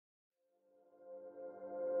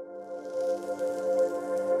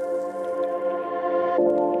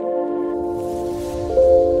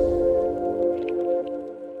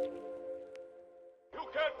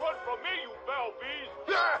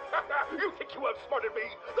to outsmarted me,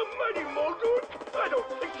 the mighty Muldoon? I don't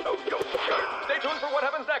think so, Yoked Girth. Stay tuned for what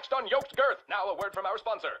happens next on Yoked Girth. Now a word from our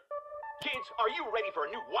sponsor. Kids, are you ready for a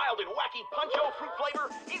new wild and wacky Punch-O fruit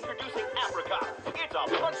flavor? Introducing Apricot. It's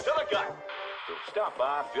a punch to the gut. So stop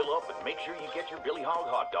by, fill up, and make sure you get your Billy Hog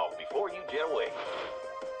hot dog before you jet away.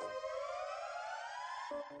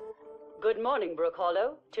 Good morning, Brook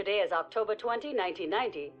Hollow. Today is October 20,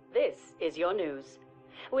 1990. This is your news.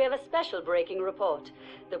 We have a special breaking report.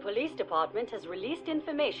 The police department has released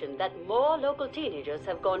information that more local teenagers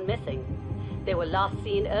have gone missing. They were last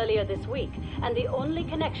seen earlier this week, and the only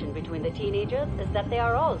connection between the teenagers is that they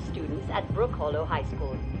are all students at Brook Hollow High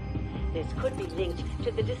School. This could be linked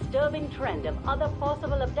to the disturbing trend of other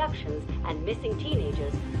possible abductions and missing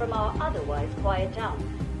teenagers from our otherwise quiet town.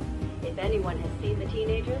 If anyone has seen the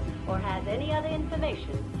teenagers or has any other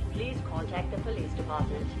information, please contact the police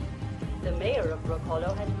department. The mayor of Brook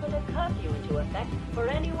Hollow has put a curfew into effect for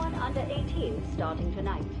anyone under 18 starting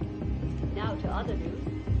tonight. Now to other news.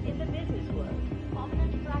 In the business world,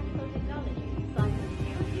 prominent practical technology signs a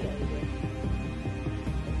few deals with.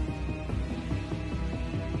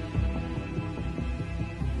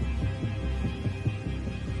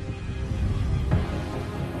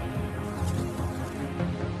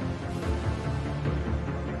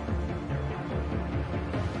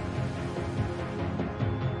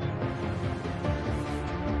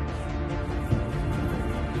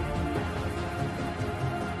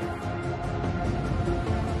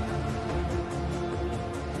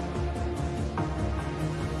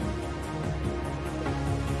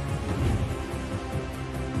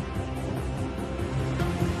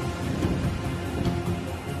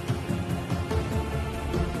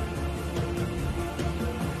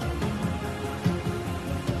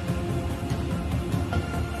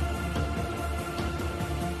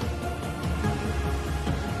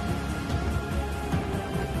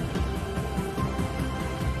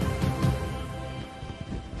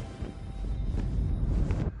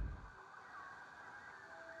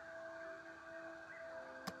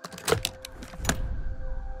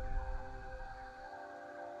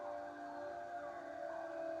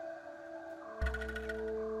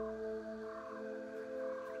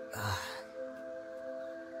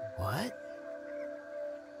 What?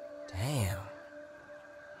 Damn.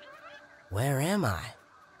 Where am I?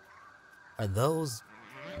 Are those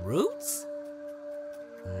roots?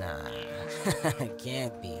 Nah, it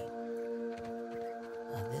can't be.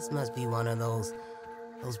 This must be one of those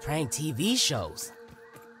prank TV shows.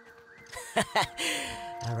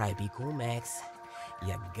 Alright, be cool, Max.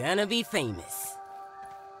 You're gonna be famous.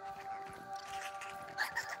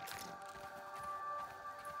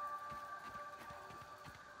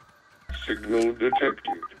 Signal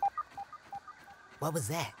detected. What was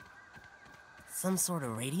that? Some sort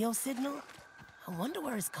of radio signal? I wonder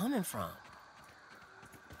where it's coming from.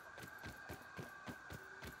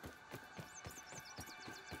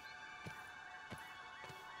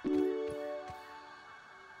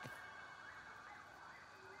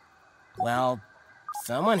 Well,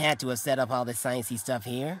 someone had to have set up all this sciencey stuff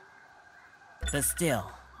here. But still,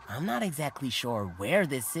 I'm not exactly sure where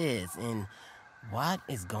this is and what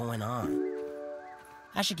is going on.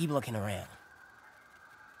 I should keep looking around.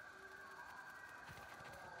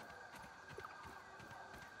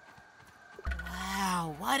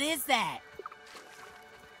 Wow, what is that?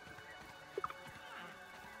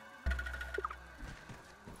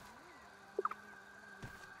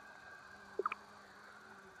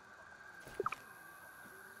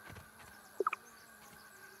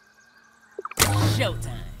 Showtime.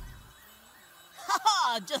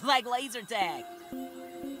 Haha, just like laser tag.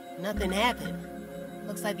 Nothing happened.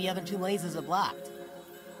 Looks like the other two lasers are blocked.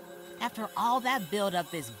 After all that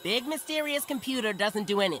build-up, this big mysterious computer doesn't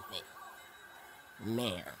do anything.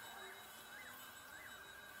 Man.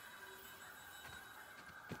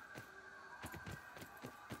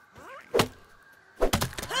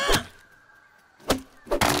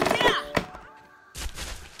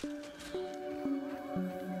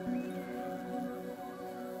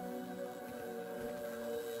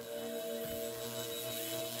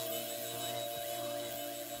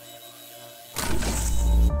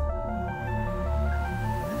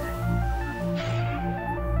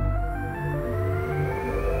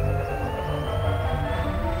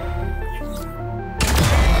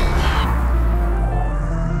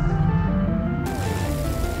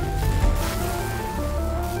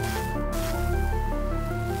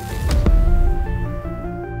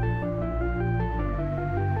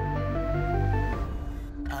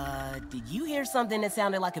 Something that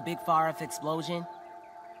sounded like a big far-off explosion?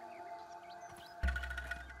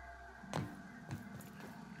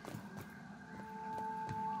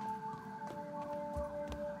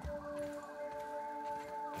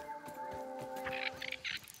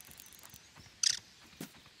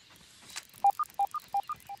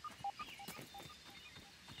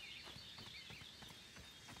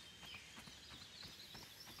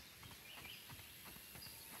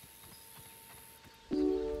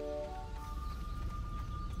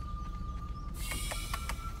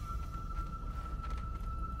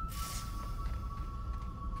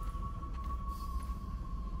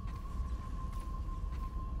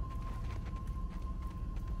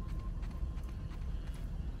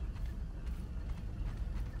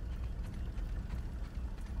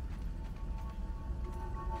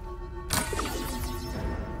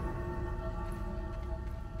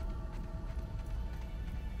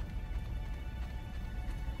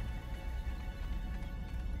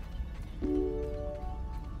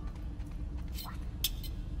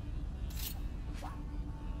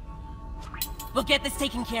 We'll get this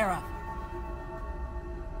taken care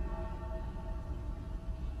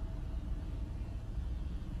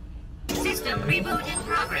of. System reboot in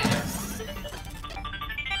progress.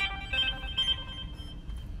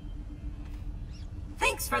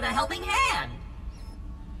 Thanks for the helping hand.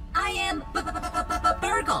 I am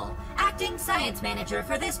Burgle, acting science manager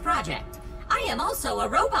for this project. I am also a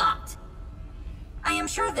robot. I am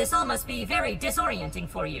sure this all must be very disorienting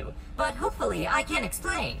for you, but hopefully I can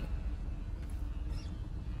explain.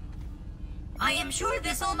 I am sure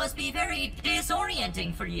this all must be very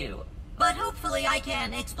disorienting for you, but hopefully I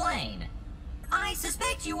can explain. I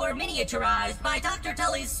suspect you were miniaturized by Dr.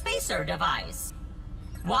 Tully's spacer device.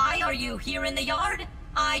 Why are you here in the yard?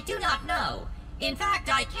 I do not know. In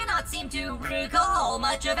fact, I cannot seem to recall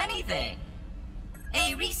much of anything.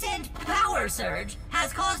 A recent power surge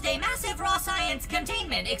has caused a massive raw science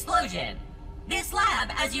containment explosion. This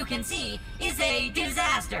lab, as you can see, is a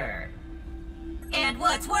disaster. And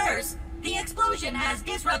what's worse, the explosion has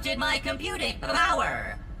disrupted my computing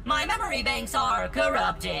power. My memory banks are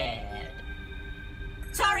corrupted.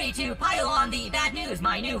 Sorry to pile on the bad news,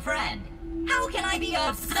 my new friend. How can I be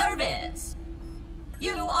of service?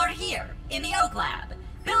 You are here, in the Oak Lab,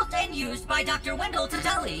 built and used by Dr. Wendell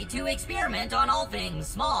Tully to experiment on all things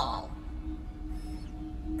small.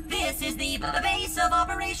 This is the base of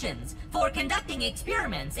operations for conducting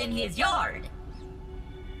experiments in his yard.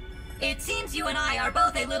 It seems you and I are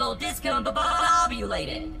both a little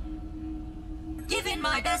discombobulated. Given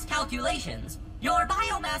my best calculations, your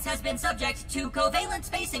biomass has been subject to covalent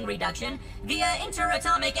spacing reduction via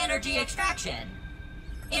interatomic energy extraction.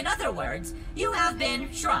 In other words, you have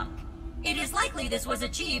been shrunk. It is likely this was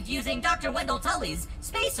achieved using Dr. Wendell Tully's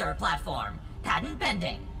spacer platform, patent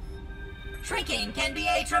pending. Shrinking can be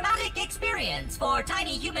a traumatic experience for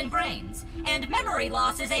tiny human brains, and memory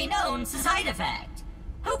loss is a known side effect.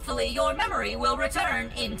 Hopefully your memory will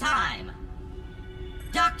return in time.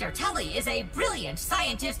 Dr. Tully is a brilliant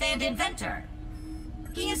scientist and inventor.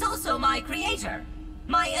 He is also my creator.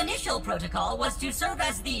 My initial protocol was to serve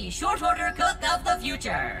as the short-order cook of the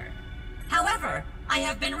future. However, I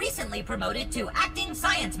have been recently promoted to acting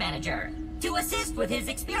science manager to assist with his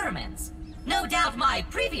experiments. No doubt my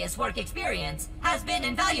previous work experience has been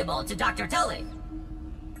invaluable to Dr. Tully.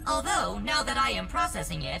 Although, now that I am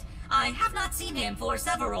processing it, I have not seen him for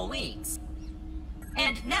several weeks.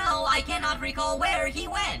 And now I cannot recall where he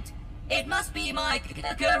went. It must be my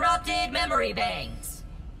corrupted memory banks.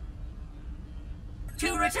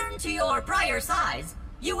 To return to your prior size,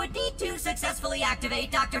 you would need to successfully activate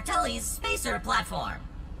Dr. Tully's spacer platform.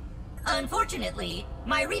 Unfortunately,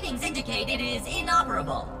 my readings indicate it is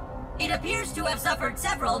inoperable. It appears to have suffered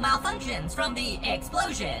several malfunctions from the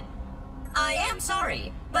explosion. I am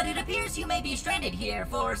sorry, but it appears you may be stranded here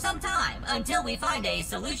for some time until we find a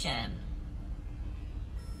solution.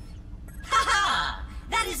 Haha!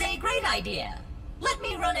 That is a great idea! Let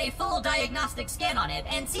me run a full diagnostic scan on it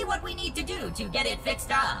and see what we need to do to get it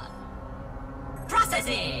fixed up.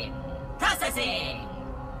 Processing! Processing!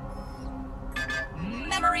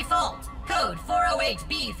 Memory fault. Code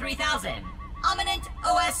 408B3000. Ominent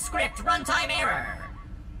OS script runtime error.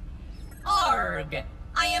 Arg!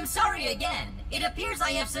 I am sorry again. It appears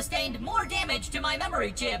I have sustained more damage to my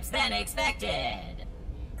memory chips than expected.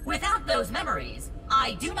 Without those memories,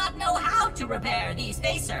 I do not know how to repair the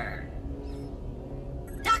spacer.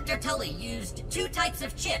 Dr. Tully used two types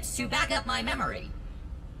of chips to back up my memory.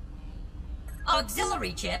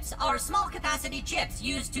 Auxiliary chips are small-capacity chips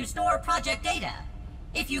used to store project data.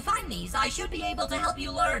 If you find these, I should be able to help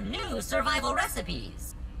you learn new survival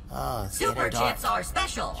recipes. Oh, Super chips are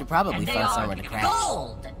special, should probably and they find are somewhere to crash.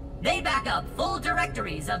 gold. They back up full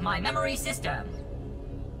directories of my memory system.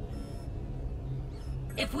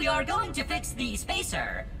 If we are going to fix the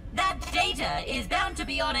spacer, that data is bound to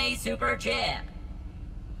be on a super chip.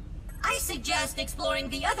 I suggest exploring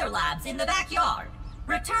the other labs in the backyard.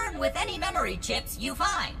 Return with any memory chips you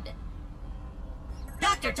find.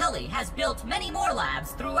 Dr. Tully has built many more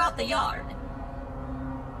labs throughout the yard.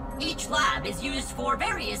 Each lab is used for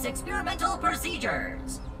various experimental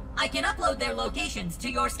procedures. I can upload their locations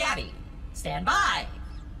to your Scabby. Stand by.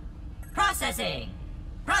 Processing.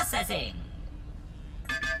 Processing.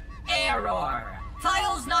 Error.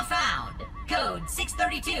 Files not found. Code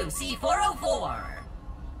 632C404.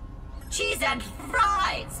 Cheese and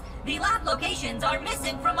fries! The lab locations are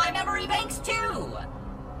missing from my memory banks too!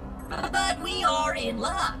 But we are in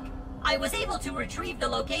luck. I was able to retrieve the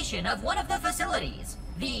location of one of the facilities,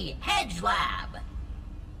 the Hedge Lab.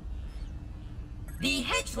 The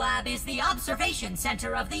Hedge Lab is the observation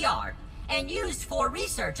center of the yard and used for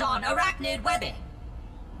research on arachnid webbing.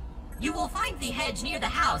 You will find the hedge near the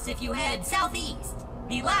house if you head southeast.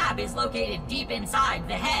 The lab is located deep inside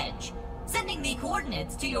the hedge, sending the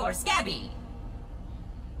coordinates to your scabby.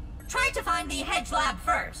 Try to find the hedge lab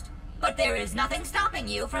first, but there is nothing stopping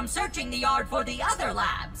you from searching the yard for the other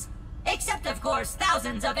labs. Except, of course,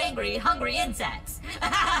 thousands of angry, hungry insects.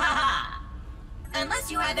 Unless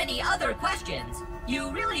you have any other questions, you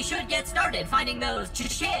really should get started finding those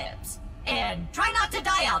chips. And try not to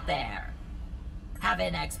die out there. Have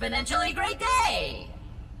an exponentially great day!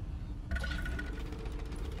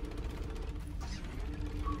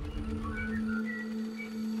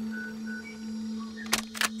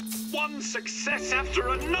 One success after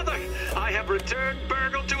another! I have returned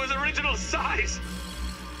Burgle to his original size!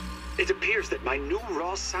 It appears that my new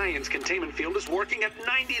raw science containment field is working at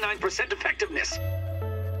 99% effectiveness.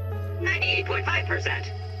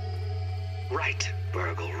 98.5%. Right,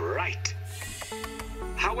 Burgle, right.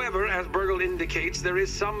 However, as Burgle indicates, there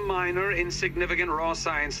is some minor, insignificant raw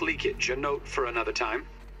science leakage. A note for another time.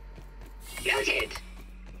 Noted.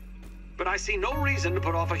 But I see no reason to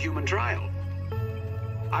put off a human trial.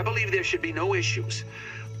 I believe there should be no issues.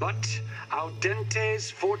 But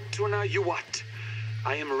audentes fortuna juvat.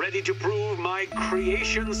 I am ready to prove my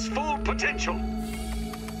creation's full potential.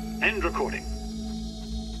 End recording.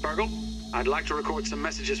 Burgle, I'd like to record some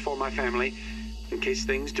messages for my family in case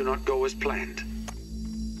things do not go as planned.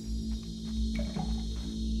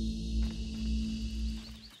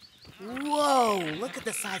 Whoa, look at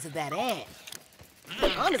the size of that ant.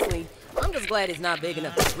 Honestly, I'm just glad it's not big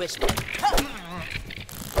enough to squish me.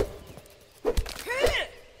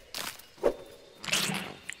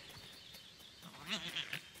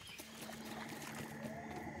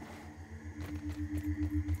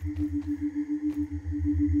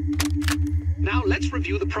 Now let's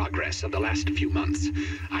review the progress of the last few months.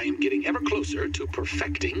 I am getting ever closer to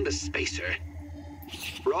perfecting the spacer.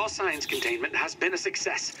 Raw science containment has been a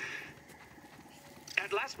success.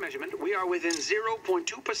 At last measurement, we are within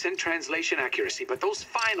 0.2% translation accuracy, but those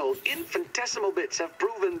final infinitesimal bits have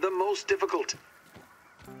proven the most difficult.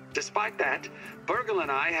 Despite that, Burgle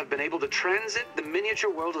and I have been able to transit the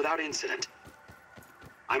miniature world without incident.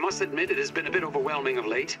 I must admit it has been a bit overwhelming of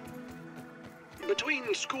late.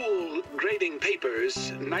 Between school, grading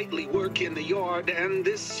papers, nightly work in the yard, and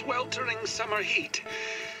this sweltering summer heat,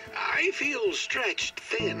 I feel stretched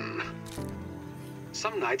thin.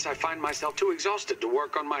 Some nights I find myself too exhausted to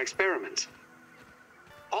work on my experiments.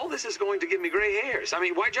 All this is going to give me gray hairs. I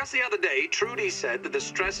mean, why, just the other day, Trudy said that the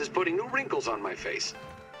stress is putting new wrinkles on my face.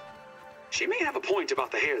 She may have a point about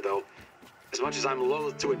the hair, though. As much as I'm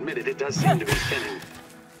loath to admit it, it does seem to be thinning.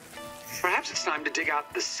 Perhaps it's time to dig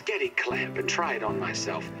out the Sketty clamp and try it on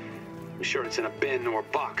myself. I'm sure it's in a bin or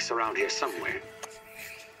box around here somewhere.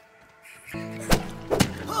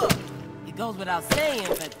 It goes without saying,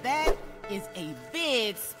 but that is a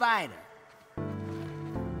big spider.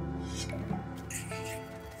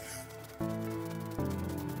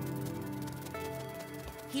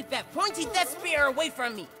 Keep that pointy death spear away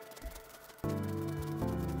from me.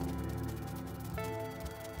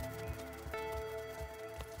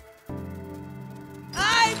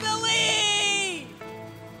 I believe!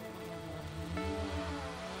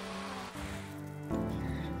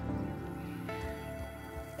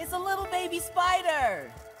 It's a little baby spider.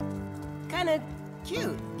 Kinda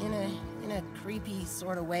cute in a creepy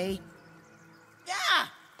sort of way. Yeah!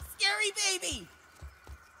 Scary baby!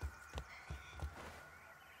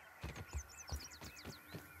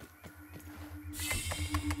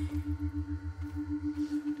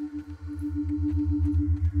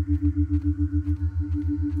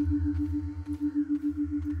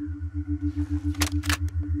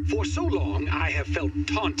 For so long, I have felt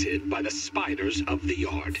taunted by the spiders of the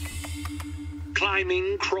yard.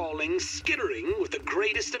 Climbing, crawling, skittering with the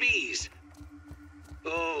greatest of ease.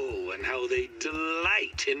 Oh, and how they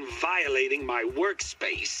delight in violating my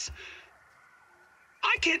workspace.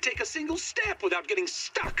 I can't take a single step without getting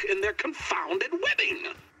stuck in their confounded webbing.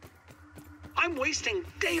 I'm wasting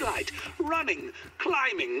daylight, running,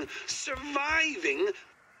 climbing, surviving,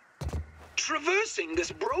 traversing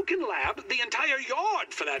this broken lab. The entire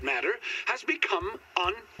yard, for that matter, has become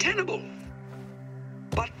untenable.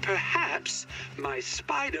 But perhaps my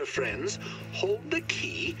spider friends hold the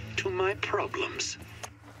key to my problems.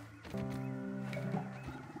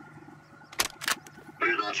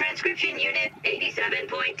 Burgle Transcription Unit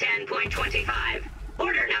 87.10.25.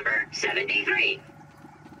 Order number 73.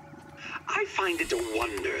 I find it a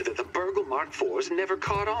wonder that the Burgle Mark IVs never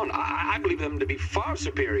caught on. I believe them to be far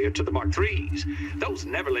superior to the Mark IIIs. Those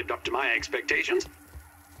never lived up to my expectations.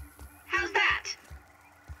 How's that?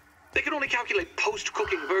 They can only calculate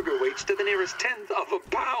post-cooking burger weights to the nearest tenth of a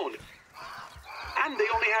pound. And they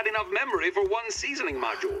only had enough memory for one seasoning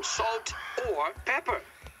module, salt or pepper.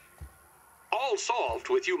 All solved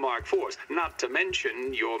with you Mark IVs, not to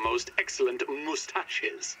mention your most excellent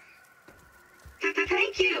mustaches.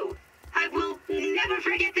 Thank you. I will never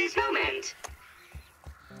forget this moment.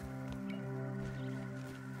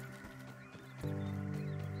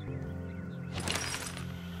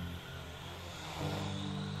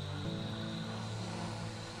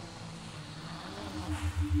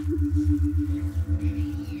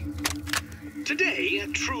 Today,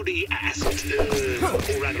 Trudy asked,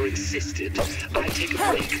 or rather insisted, I take a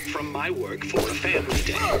break from my work for a family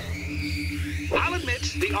day. I'll admit,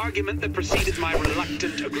 the argument that preceded my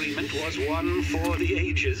reluctant agreement was one for the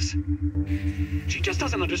ages. She just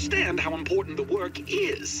doesn't understand how important the work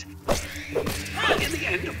is. But in the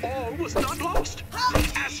end, all was not lost.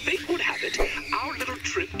 As fate would have it, our little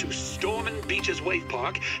trip to Stormin' Beach's Wave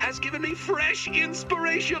Park has given me fresh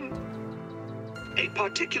inspiration. A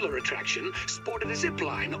particular attraction sported a zip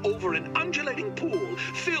line over an undulating pool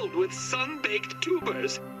filled with sun-baked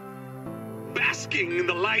tubers, basking in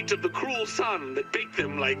the light of the cruel sun that baked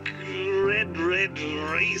them like red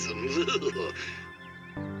raisins.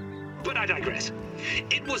 But I digress.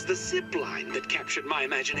 It was the zip line that captured my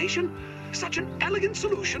imagination. Such an elegant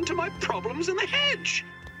solution to my problems in the hedge.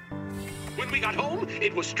 When we got home,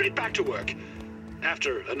 it was straight back to work.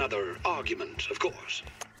 After another argument, of course.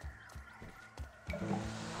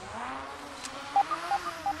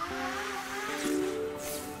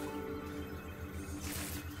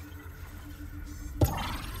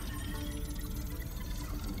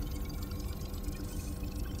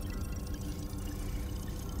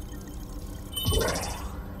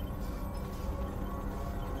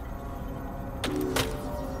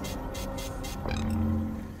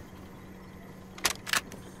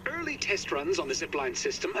 Early test runs on the zipline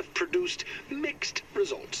system have produced mixed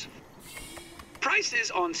results.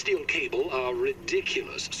 Prices on steel cable are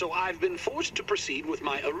ridiculous, so I've been forced to proceed with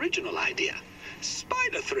my original idea,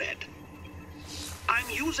 spider thread. I'm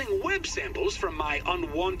using web samples from my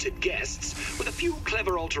unwanted guests with a few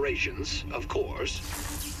clever alterations, of course.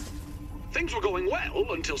 Things were going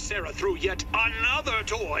well until Sarah threw yet another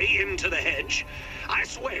toy into the hedge. I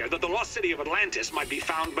swear that the lost city of Atlantis might be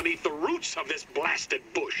found beneath the roots of this blasted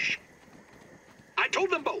bush. I told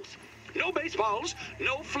them both. No baseballs,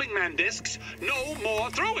 no flingman discs, no more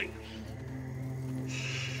throwing.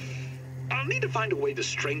 I'll need to find a way to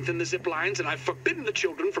strengthen the zip lines, and I've forbidden the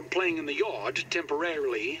children from playing in the yard,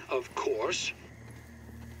 temporarily, of course.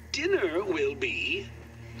 Dinner will be,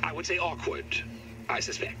 I would say, awkward, I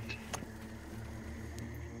suspect.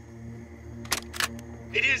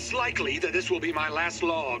 It is likely that this will be my last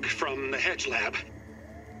log from the hedge lab.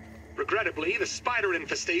 Regrettably, the spider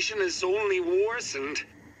infestation has only worsened.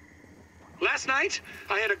 Last night,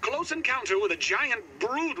 I had a close encounter with a giant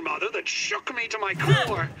brood mother that shook me to my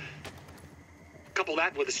core. Couple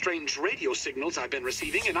that with the strange radio signals I've been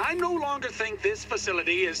receiving, and I no longer think this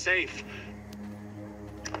facility is safe.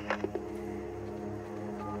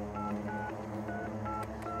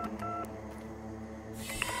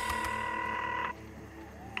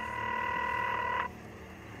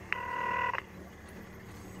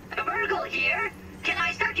 Burgle here. Can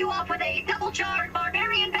I start you off with a double-charred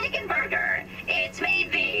barbarian bacon burger? It's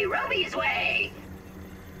made the Roby's way.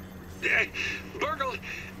 Burgle,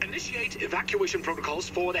 initiate evacuation protocols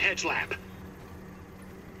for the hedge lab.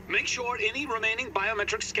 Make sure any remaining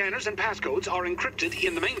biometric scanners and passcodes are encrypted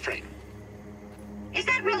in the mainframe. Is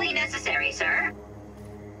that really necessary, sir?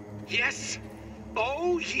 Yes.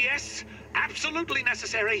 Oh, yes. Absolutely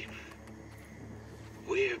necessary.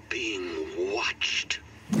 We're being watched.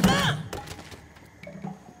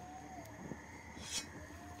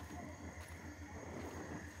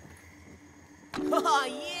 Oh,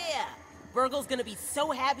 yeah! Burgle's gonna be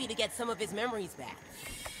so happy to get some of his memories back.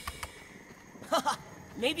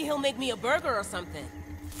 Maybe he'll make me a burger or something.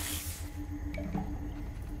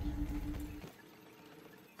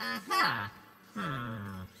 Aha.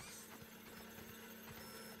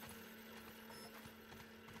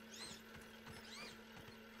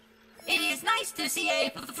 It is nice to see a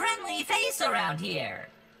friendly face around here.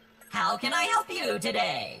 How can I help you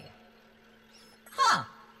today? Huh.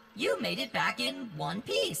 You made it back in one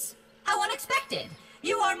piece. How unexpected.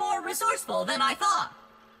 You are more resourceful than I thought.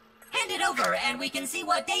 Hand it over and we can see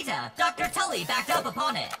what data Dr. Tully backed up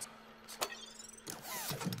upon it.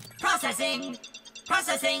 Processing.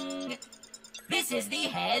 Processing. This is the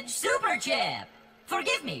Hedge Super Chip.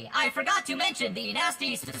 Forgive me, I forgot to mention the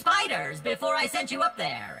nasty spiders before I sent you up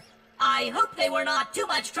there. I hope they were not too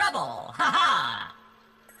much trouble. Ha ha!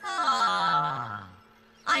 Ah,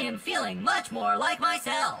 I am feeling much more like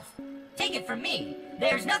myself. Take it from me,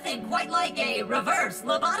 there's nothing quite like a reverse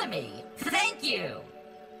lobotomy. Thank you.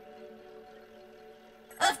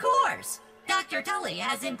 Of course, Dr. Tully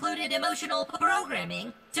has included emotional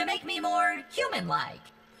programming to make me more human-like.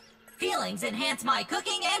 Feelings enhance my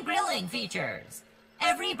cooking and grilling features.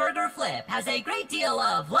 Every burger flip has a great deal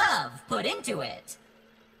of love put into it.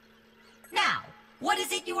 Now, what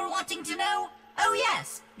is it you were wanting to know? Oh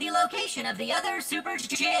yes, the location of the other super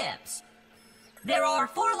chips. There are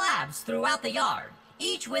 4 labs throughout the yard,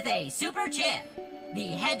 each with a super chip. The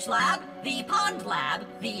hedge lab, the pond lab,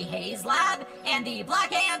 the haze lab, and the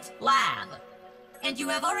black ant lab. And you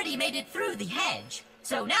have already made it through the hedge,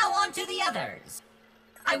 so now on to the others.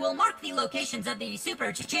 I will mark the locations of the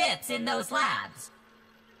super chips in those labs.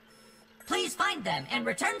 Please find them and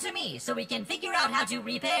return to me so we can figure out how to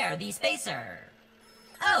repair the spacer.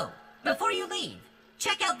 Oh, before you leave,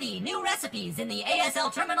 check out the new recipes in the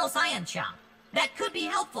ASL Terminal Science Shop. That could be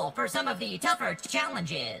helpful for some of the tougher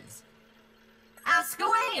challenges. Ask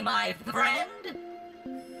away, my friend.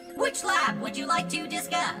 Which lab would you like to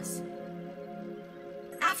discuss?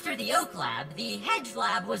 After the oak lab, the hedge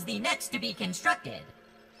lab was the next to be constructed.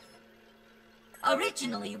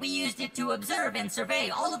 Originally, we used it to observe and survey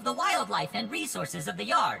all of the wildlife and resources of the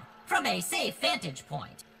yard from a safe vantage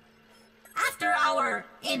point. After our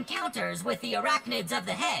encounters with the arachnids of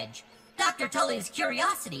the hedge, Dr. Tully's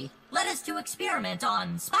curiosity led us to experiment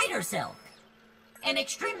on spider silk, an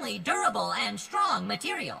extremely durable and strong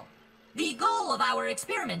material. The goal of our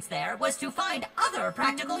experiments there was to find other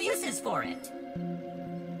practical uses for it.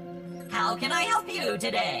 How can I help you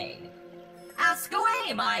today? Ask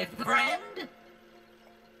away, my friend.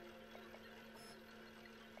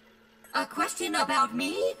 A question about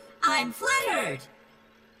me? I'm flattered.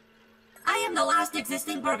 I am the last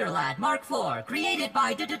existing burger lad, Mark IV, created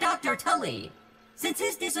by Dr. Tully. Since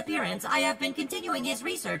his disappearance, I have been continuing his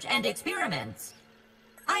research and experiments.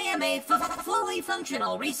 I am a fully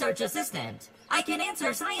functional research assistant. I can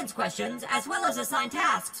answer science questions as well as assign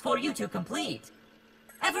tasks for you to complete.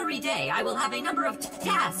 Every day, I will have a number of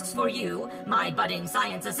tasks for you, my budding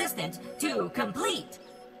science assistant, to complete.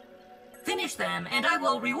 Finish them, and I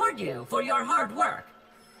will reward you for your hard work.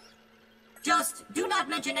 Just do not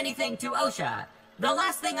mention anything to OSHA. The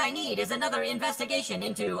last thing I need is another investigation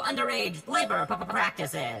into underage labor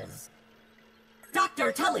practices.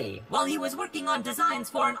 Dr. Tully, while he was working on designs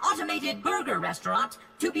for an automated burger restaurant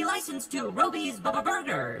to be licensed to Roby's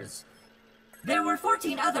Burgers. There were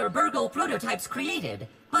 14 other burgle prototypes created,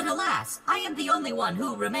 but alas, I am the only one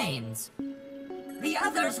who remains. The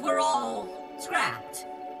others were all scrapped.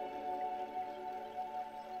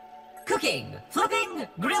 Cooking, flipping,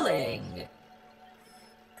 grilling.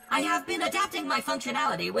 I have been adapting my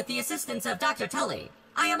functionality with the assistance of Dr. Tully.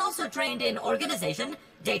 I am also trained in organization,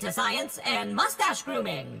 data science, and mustache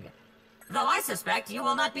grooming. Though I suspect you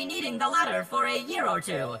will not be needing the latter for a year or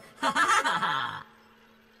two. Ha ha ha ha ha!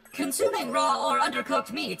 Consuming raw or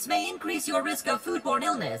undercooked meats may increase your risk of foodborne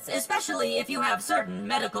illness, especially if you have certain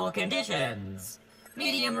medical conditions.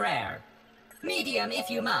 Medium rare. Medium if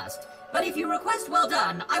you must. But if you request well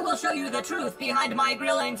done, I will show you the truth behind my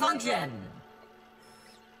grilling function.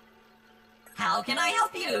 How can I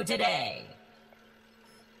help you today?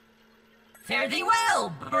 Fare thee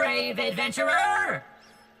well, brave adventurer!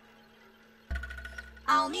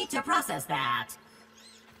 I'll need to process that.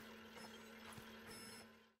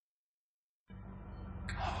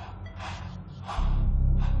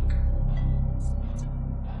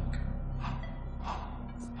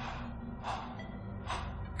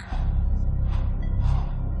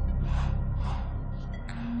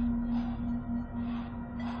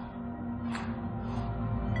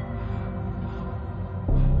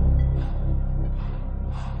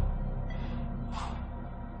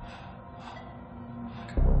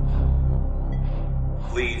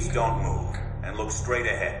 Please don't move, and look straight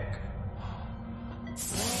ahead.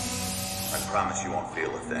 I promise you won't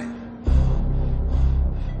feel a thing.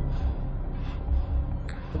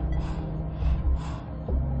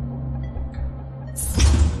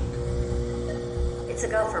 It's a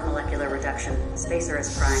go for molecular reduction. Spacer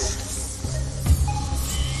is primed.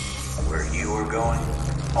 Where you are going,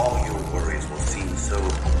 all your worries will seem so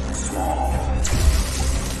small.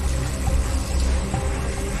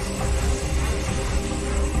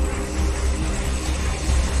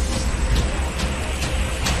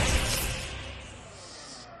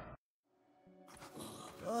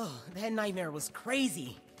 That nightmare was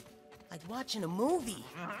crazy. Like watching a movie.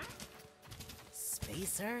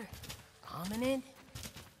 Spacer? Dominant?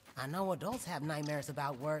 I know adults have nightmares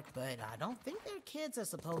about work, but I don't think their kids are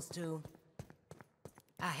supposed to.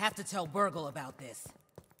 I have to tell Burgle about this.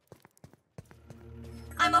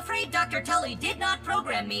 I'm afraid Dr. Tully did not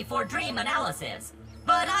program me for dream analysis,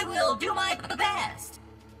 but I will do my best.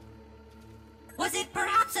 Was it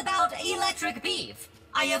perhaps about electric beef?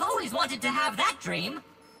 I have always wanted to have that dream.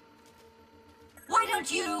 Why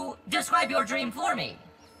don't you describe your dream for me?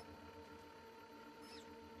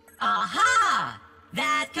 Aha!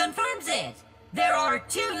 That confirms it! There are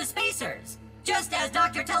 2 spacers, just as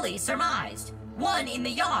Dr. Tully surmised. One in the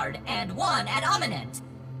yard and one at Eminent.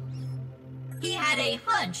 He had a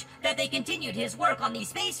hunch that they continued his work on the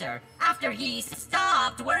spacer after he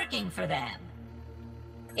stopped working for them.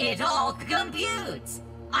 It all computes.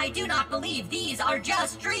 I do not believe these are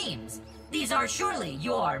just dreams. These are surely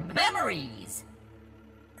your memories.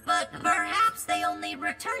 But perhaps they only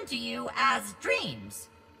return to you as dreams.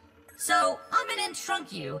 So, Eminent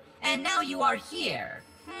shrunk you, and now you are here.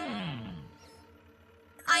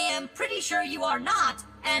 I am pretty sure you are not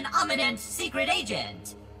an Eminent secret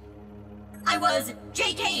agent. I was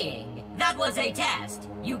JKing. That was a test.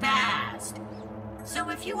 You passed. So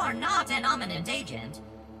if you are not an Eminent agent,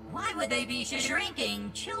 why would they be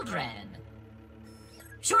shrinking children?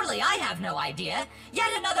 Surely I have no idea. Yet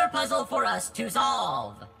another puzzle for us to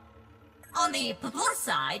solve. On the plus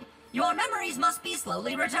side, your memories must be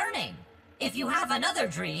slowly returning. If you have another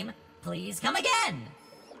dream, please come again.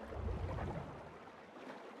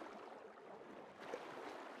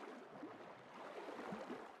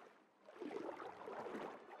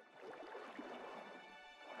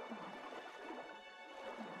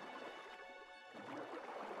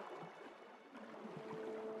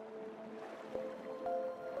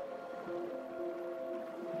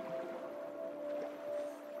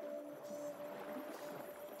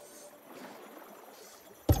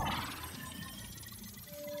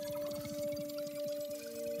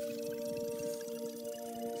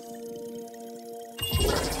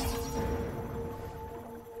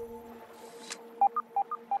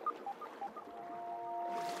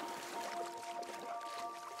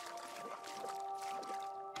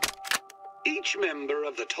 Each member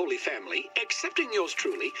of the Tully family, excepting yours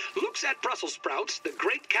truly, looks at Brussels sprouts, the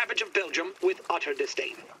great cabbage of Belgium, with utter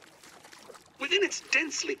disdain. Within its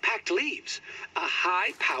densely packed leaves, a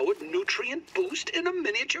high-powered nutrient boost in a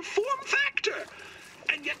miniature form factor.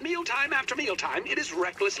 And yet mealtime after mealtime, it is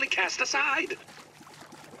recklessly cast aside.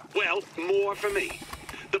 Well, more for me.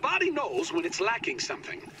 The body knows when it's lacking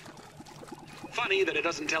something. Funny that it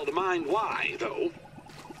doesn't tell the mind why, though.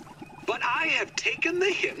 But I have taken the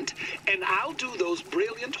hint, and I'll do those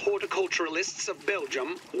brilliant horticulturalists of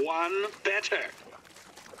Belgium one better.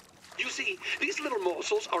 You see, these little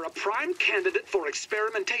morsels are a prime candidate for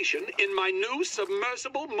experimentation in my new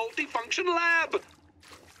submersible multifunction lab.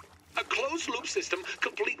 A closed-loop system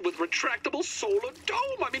complete with retractable solar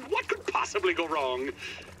dome. I mean, what could possibly go wrong?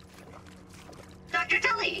 Dr.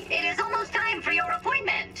 Tully, it is almost time for your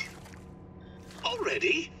appointment.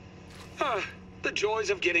 Already? The joys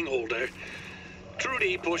of getting older.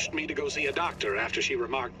 Trudy pushed me to go see a doctor after she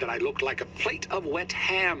remarked that I looked like a plate of wet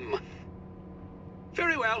ham.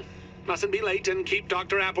 Very well. Mustn't be late and keep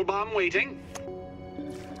Dr. Applebaum waiting.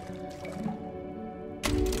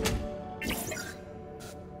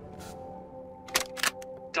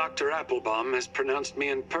 Dr. Applebaum has pronounced me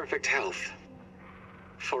in perfect health.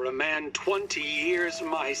 For a man 20 years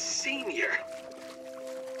my senior.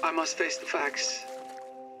 I must face the facts.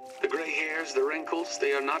 The gray hairs, the wrinkles,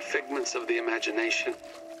 they are not figments of the imagination.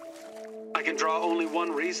 I can draw only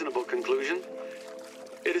one reasonable conclusion.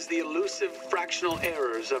 It is the elusive fractional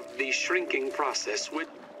errors of the shrinking process which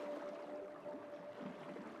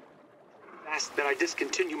ask that I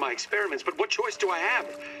discontinue my experiments, but what choice do I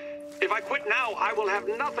have? If I quit now, I will have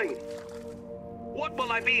nothing. What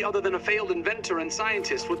will I be other than a failed inventor and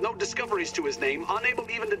scientist with no discoveries to his name, unable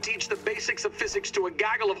even to teach the basics of physics to a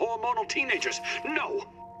gaggle of hormonal teenagers? No!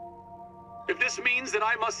 If this means that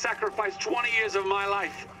I must sacrifice 20 years of my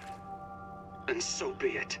life, then so be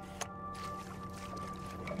it.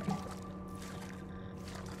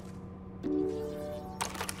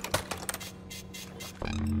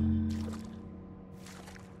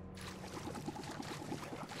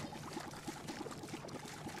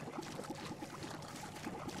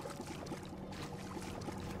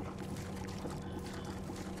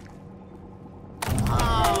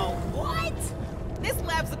 This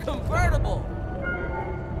lab's a convertible!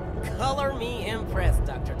 Color me impressed,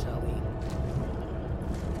 Dr. Tully.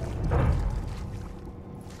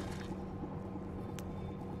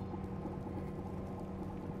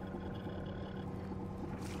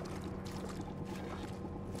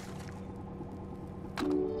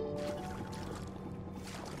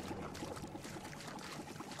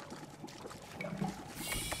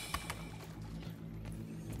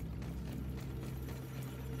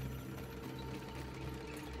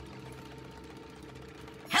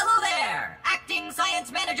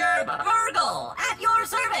 Virgil, at your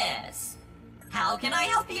service. How can I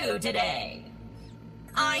help you today?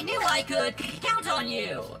 I knew I could count on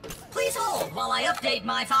you. Please hold while I update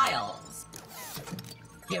my files.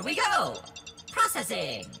 Here we go.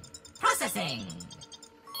 Processing. Processing.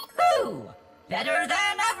 Whew! Better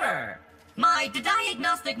than ever. My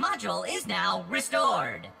diagnostic module is now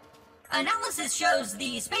restored. Analysis shows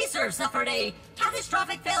the spacer suffered a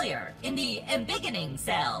catastrophic failure in the embiggening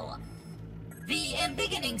cell. The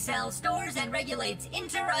embiggening cell stores and regulates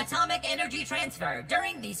interatomic energy transfer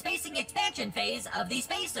during the spacing expansion phase of the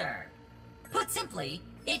spacer. Put simply,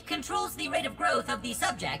 it controls the rate of growth of the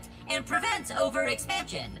subject and prevents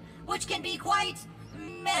overexpansion, which can be quite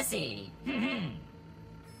messy.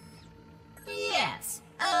 Yes,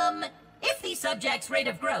 if the subject's rate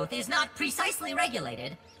of growth is not precisely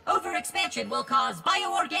regulated, overexpansion will cause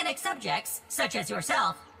bioorganic subjects, such as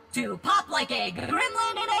yourself, to pop like a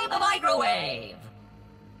gremlin in a microwave.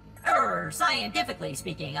 Scientifically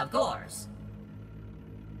speaking, of course.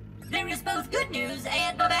 There is both good news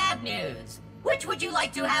and bad news. Which would you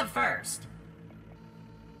like to have first?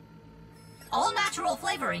 All natural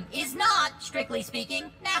flavoring is not, strictly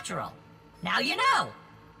speaking, natural. Now you know.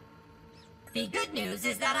 The good news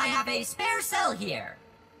is that I have a spare cell here.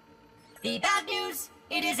 The bad news,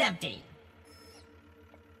 it is empty.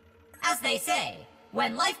 As they say,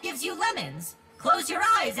 when life gives you lemons, close your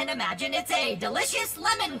eyes and imagine it's a delicious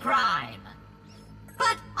lemon crime.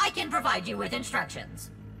 But I can provide you with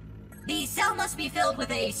instructions. The cell must be filled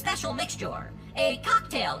with a special mixture, a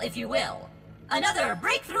cocktail if you will. Another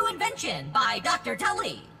breakthrough invention by Dr.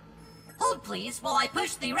 Tully. Hold please while I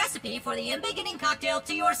push the recipe for the embiggening cocktail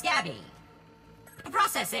to your scabby.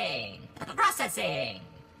 Processing. Processing.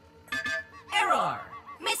 Error.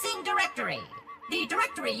 Missing directory. The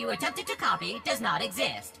directory you attempted to copy does not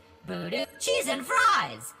exist. Voodoo. Cheese and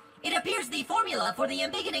fries. It appears the formula for the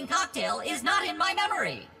embiggening cocktail is not in my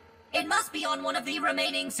memory. It must be on one of the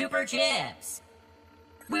remaining super chips.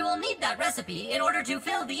 We will need that recipe in order to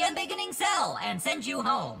fill the embiggening cell and send you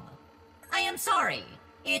home. I am sorry.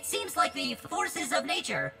 It seems like the forces of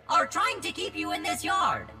nature are trying to keep you in this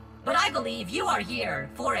yard. But I believe you are here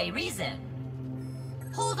for a reason.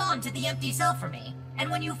 Hold on to the empty cell for me,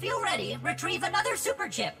 and when you feel ready, retrieve another super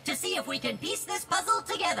chip to see if we can piece this puzzle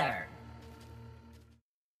together.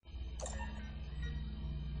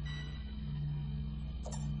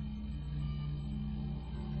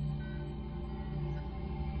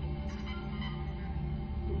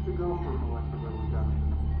 To go for molecular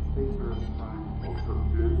reduction, spacer is fine. Also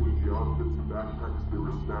did with the outfits and backpacks they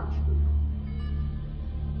were snatched in.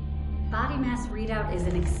 Body mass readout is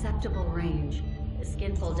an acceptable range. The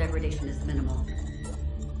skin fold degradation is minimal.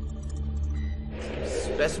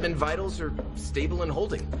 Specimen vitals are stable and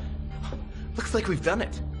holding. Looks like we've done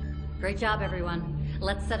it. Great job, everyone.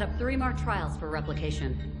 Let's set up 3 more trials for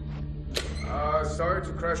replication. Sorry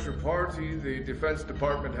to crash your party. The Defense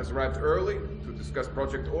Department has arrived early to discuss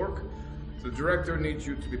Project Orc. The director needs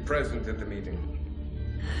you to be present at the meeting.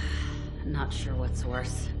 Not sure what's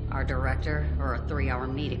worse, our director or a 3-hour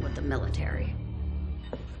meeting with the military.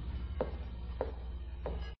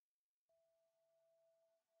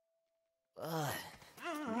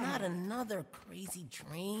 Not another crazy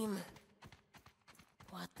dream.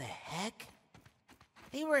 What the heck?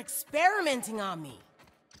 They were experimenting on me.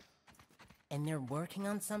 And they're working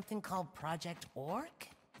on something called Project Orc?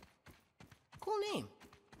 Cool name.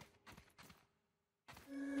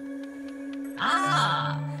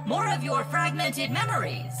 More of your fragmented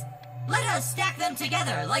memories. Let us stack them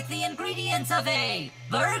together like the ingredients of a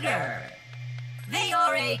burger. They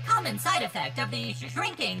are a common side effect of the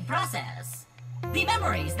shrinking process. The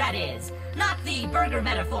memories, that is, not the burger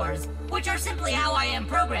metaphors, which are simply how I am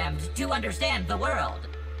programmed to understand the world.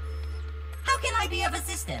 How can I be of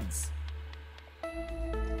assistance?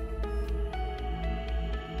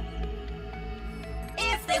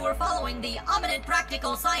 If they were following the Ominent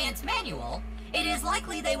Practical Science Manual, it is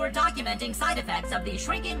likely they were documenting side effects of the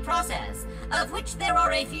shrinking process, of which there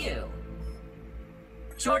are a few.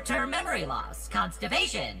 Short-term memory loss,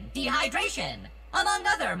 constipation, dehydration, among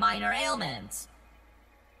other minor ailments.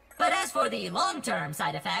 But as for the long-term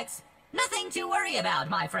side effects, nothing to worry about,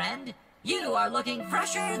 my friend. You are looking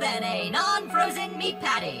fresher than a non-frozen meat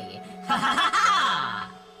patty. Ha ha ha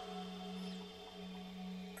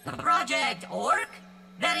ha! Project Orc?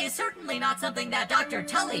 That is certainly not something that Dr.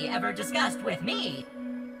 Tully ever discussed with me.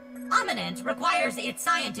 Ominent requires its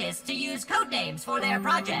scientists to use codenames for their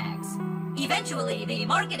projects. Eventually, the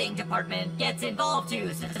marketing department gets involved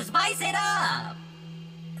to spice it up.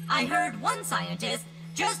 I heard one scientist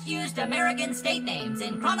just used American state names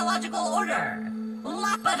in chronological order.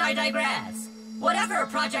 But I digress. Whatever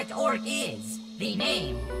Project Orc is, the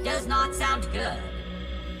name does not sound good.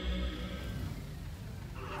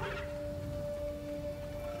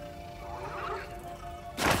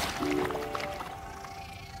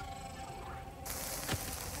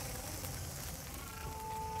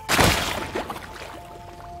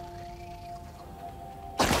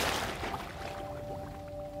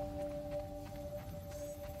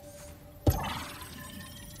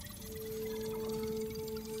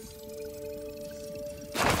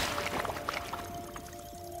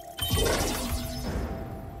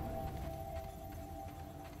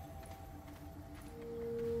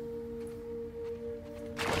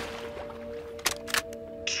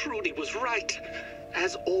 Trudy was right,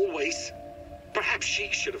 as always. Perhaps she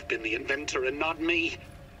should have been the inventor and not me.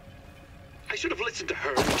 I should have listened to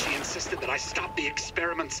her when she insisted that I stop the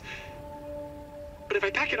experiments. But if I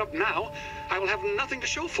pack it up now, I will have nothing to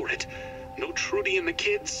show for it. No Trudy and the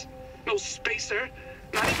kids, no spacer,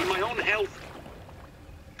 not even my own health.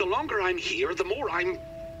 The longer I'm here, the more I'm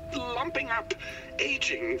lumping up,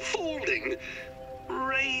 aging, folding,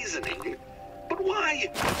 raisening. But why?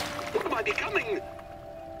 What am I becoming?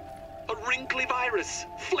 A wrinkly virus,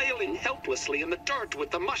 flailing helplessly in the dirt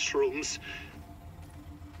with the mushrooms.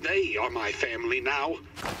 They are my family now.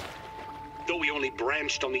 Though we only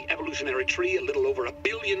branched on the evolutionary tree a little over 1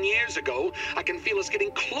 billion years ago, I can feel us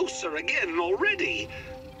getting closer again already.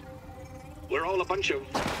 We're all a bunch of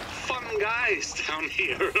fun guys down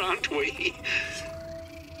here, aren't we?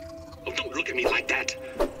 Oh, don't look at me like that.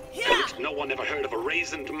 Yeah. At least no one ever heard of a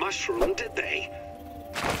raisined mushroom, did they?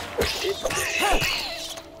 Did they?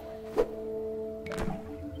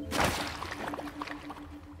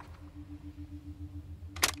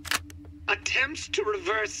 Attempts to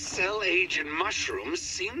reverse cell age in mushrooms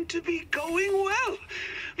seem to be going well.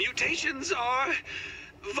 Mutations are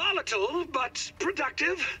volatile but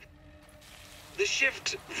productive. The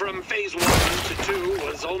shift from phase 1 to 2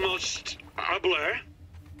 was almost a blur.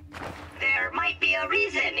 There might be a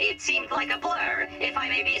reason it seemed like a blur, if I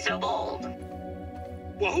may be so bold.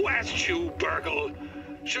 Well, who asked you, Burgle?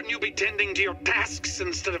 Shouldn't you be tending to your tasks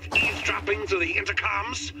instead of eavesdropping through the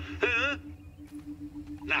intercoms? Huh?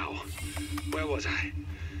 Now, where was I?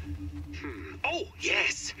 Oh,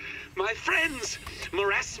 yes! My friends!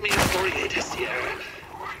 Marasmia boreatus here.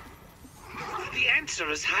 The answer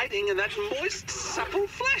is hiding in that moist, supple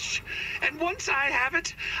flesh. And once I have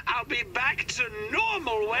it, I'll be back to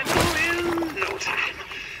normal Wendell in no time.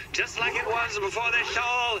 Just like it was before this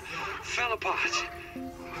all fell apart.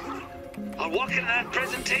 I'll walk into that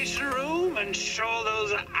presentation room and show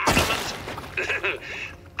those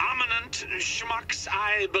ominent schmucks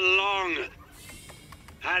I belong.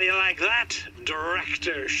 How do you like that,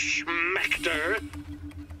 Director Schmechter?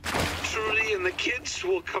 Trudy and the kids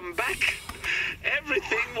will come back.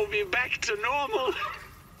 Everything will be back to normal.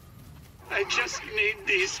 I just need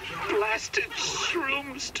these blasted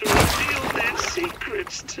shrooms to reveal their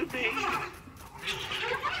secrets to me.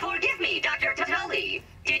 Forgive me, Dr. Tatali.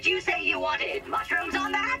 Did you say you wanted mushrooms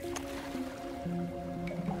on that?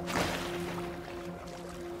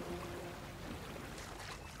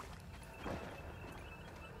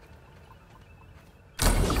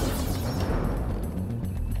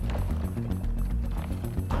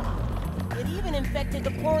 It even infected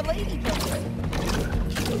the poor ladybugs.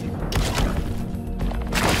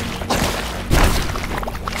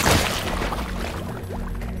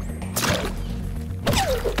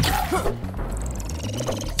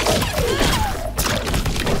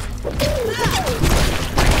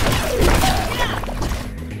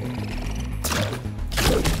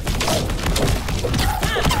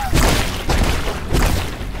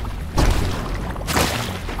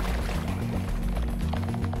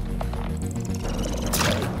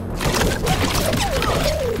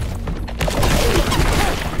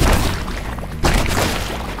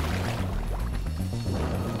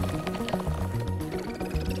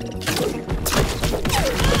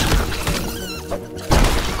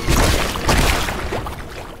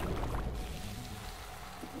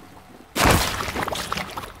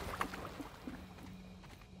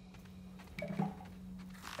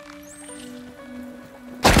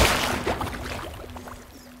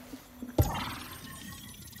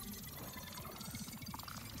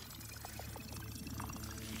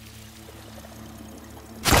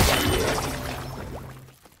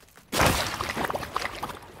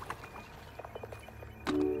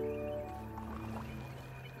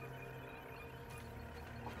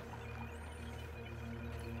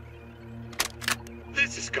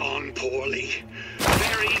 This has gone poorly.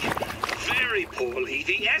 Very, very poorly.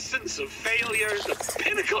 The essence of failure, the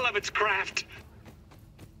pinnacle of its craft.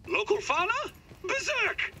 Local fauna?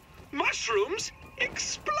 Berserk! Mushroom! mushrooms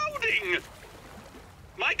exploding.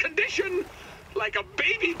 My condition, like a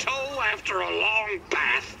baby toe after a long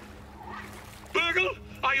bath. Burgle,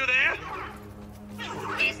 are you there?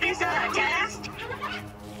 Is this a test?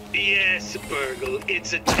 Yes, Burgle,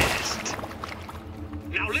 it's a test.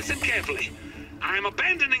 Now listen carefully. I'm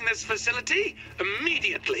abandoning this facility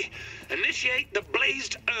immediately. Initiate the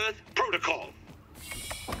Blazed Earth Protocol.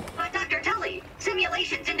 But Dr. Tully,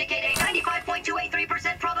 simulations indicate a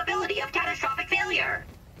 95.283% probability of catastrophic failure.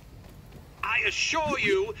 I assure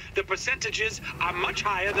you the percentages are much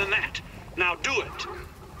higher than that. Now do it.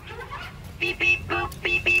 Beep beep boop,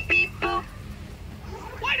 beep beep beep boop.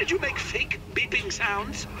 Why did you make fake beeping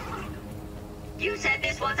sounds? You said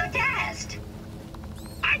this was a test.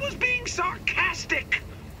 I was being sarcastic.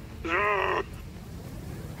 Ugh.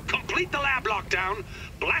 Complete the lab lockdown,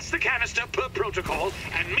 blast the canister per protocol,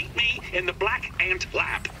 and meet me in the Black Ant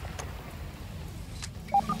Lab.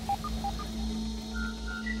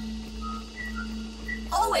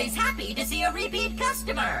 Always happy to see a repeat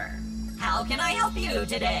customer. How can I help you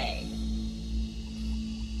today?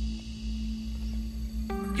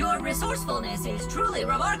 Your resourcefulness is truly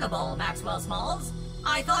remarkable, Maxwell Smalls.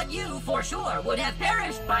 I thought you, for sure, would have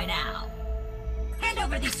perished by now. Hand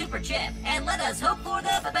over the super chip and let us hope for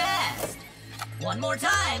the best. One more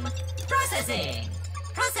time. Processing.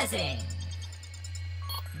 Processing.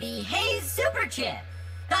 The Haze super chip.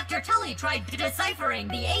 Dr. Tully tried deciphering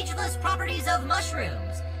the ageless properties of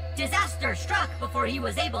mushrooms. Disaster struck before he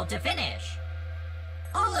was able to finish.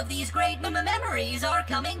 All of these great memories are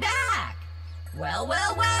coming back. Well,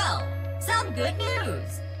 well, well. Some good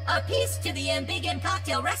news. A piece to the Ambiguan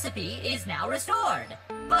cocktail recipe is now restored.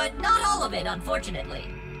 But not all of it, unfortunately.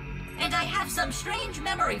 And I have some strange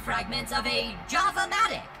memory fragments of a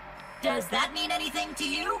Java-matic. Does that mean anything to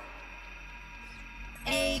you?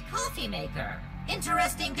 A coffee maker.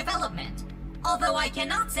 Interesting development. Although I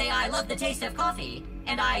cannot say I love the taste of coffee,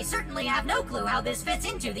 and I certainly have no clue how this fits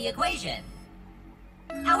into the equation.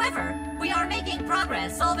 However, we are making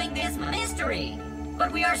progress solving this mystery.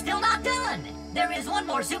 But we are still not done. There is one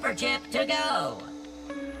more super chip to go.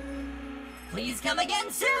 Please come again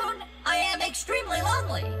soon. I am extremely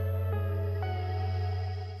lonely.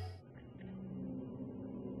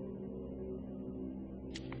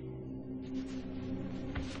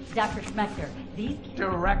 Dr. Schmechter, these...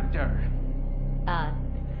 Director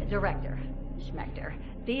Schmechter.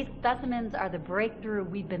 These specimens are the breakthrough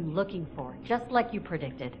we've been looking for, just like you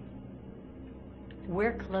predicted.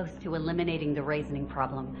 We're close to eliminating the raisoning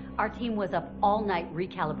problem. Our team was up all night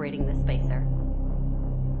recalibrating the spacer.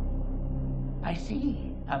 I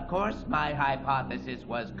see. Of course, my hypothesis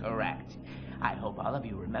was correct. I hope all of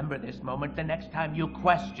you remember this moment the next time you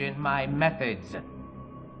question my methods.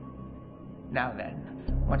 Now then,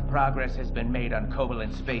 what progress has been made on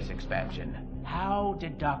covalent space expansion? How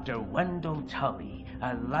did Dr. Wendell Tully,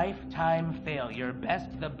 a lifetime failure,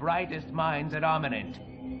 best the brightest minds at Ominent?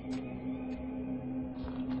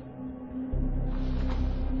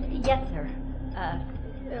 Yes, sir.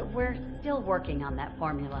 We're still working on that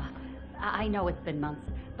formula. I know it's been months,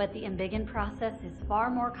 but the Ambiguan process is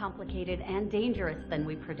far more complicated and dangerous than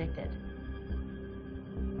we predicted.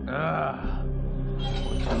 Ugh.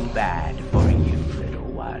 Too bad for you, little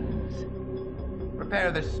ones.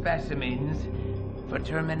 Prepare the specimens for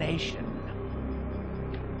termination.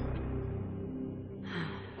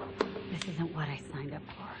 This isn't what I signed up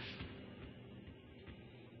for.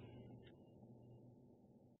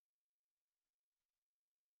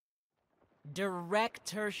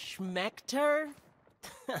 Director Schmechter?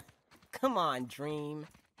 Come on, Dream.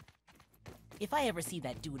 If I ever see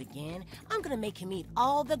that dude again, I'm gonna make him eat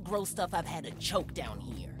all the gross stuff I've had to choke down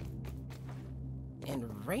here.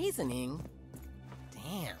 And raisoning?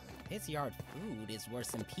 Damn, his yard food is worse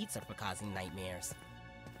than pizza for causing nightmares.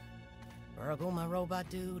 Virgo, my robot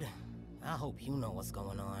dude, I hope you know what's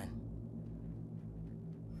going on.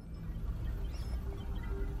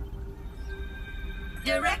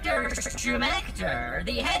 Director Schmechter,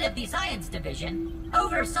 the head of the science division,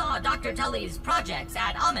 oversaw Dr. Tully's projects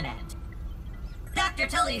at Ominent. Dr.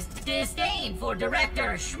 Tully's disdain for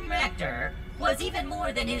Director Schmechter was even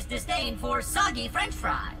more than his disdain for soggy French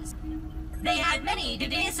fries. They had many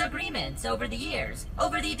disagreements over the years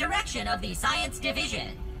over the direction of the science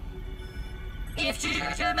division. If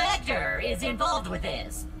Schmechter is involved with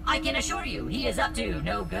this, I can assure you he is up to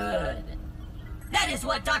no good. That is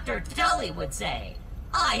what Dr. Tully would say.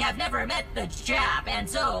 I have never met the chap and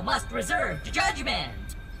so must reserve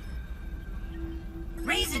judgment.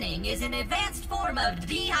 Reasoning is an advanced form of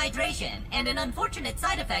dehydration and an unfortunate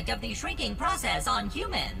side effect of the shrinking process on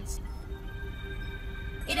humans.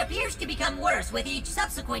 It appears to become worse with each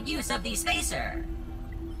subsequent use of the spacer.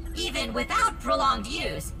 Even without prolonged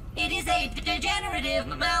use, it is a degenerative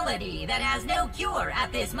malady that has no cure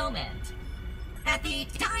at this moment. At the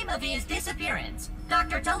time of his disappearance,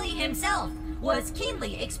 Dr. Tully himself was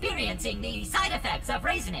keenly experiencing the side effects of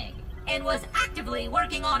raisoning and was actively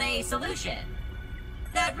working on a solution.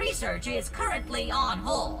 That research is currently on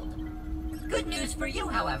hold. Good news for you,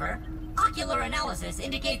 however. Ocular analysis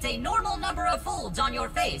indicates a normal number of folds on your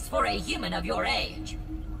face for a human of your age.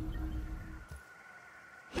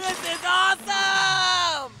 This is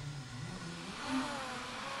awesome!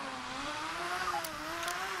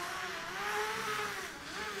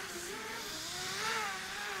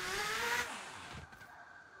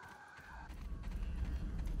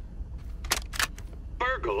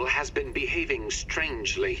 Burgle has been behaving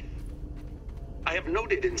strangely. I have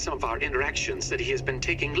noted in some of our interactions that he has been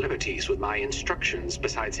taking liberties with my instructions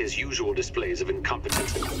besides his usual displays of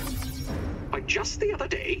incompetence. But just the other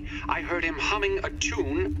day, I heard him humming a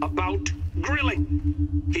tune about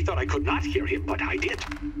grilling. He thought I could not hear him, but I did.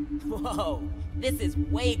 Whoa, this is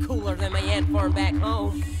way cooler than my ant farm back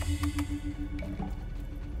home.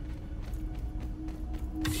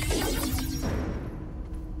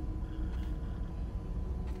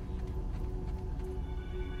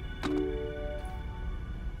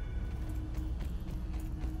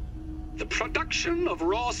 The production of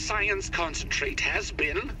raw science concentrate has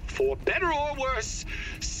been, for better or worse,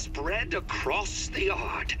 spread across the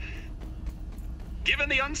yard. Given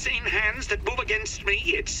the unseen hands that move against me,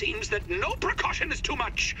 it seems that no precaution is too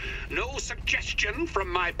much. No suggestion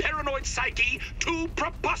from my paranoid psyche too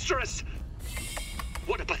preposterous.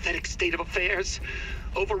 What a pathetic state of affairs.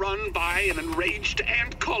 Overrun by an enraged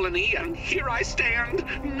ant colony, and here I stand,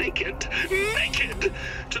 naked,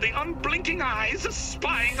 to the unblinking eyes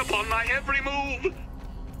spying upon my every move.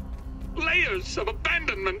 Layers of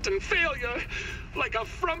abandonment and failure, like a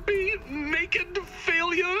frumpy, naked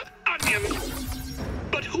failure onion.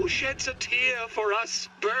 But who sheds a tear for us,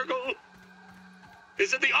 Burgle?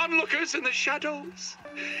 Is it the onlookers in the shadows?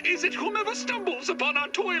 Is it whomever stumbles upon our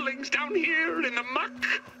toilings down here in the muck?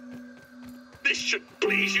 This should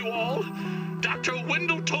please you all. Dr.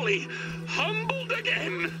 Wendell Tully, humbled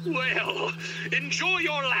again. Well, enjoy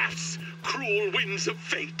your laughs, cruel winds of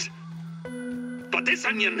fate. But this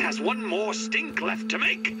onion has one more stink left to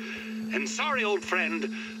make. And sorry, old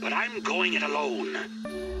friend, but I'm going it alone.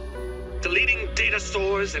 Deleting data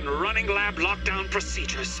stores and running lab lockdown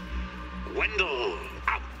procedures. Wendell,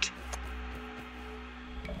 out.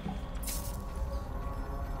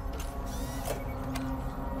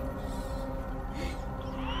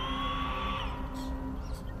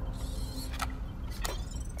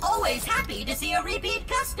 Always happy to see a repeat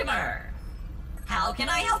customer. How can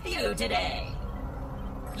I help you today?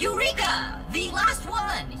 Eureka! The last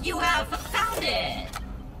one! You have found it!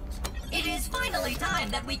 It is finally time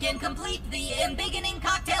that we can complete the embiggening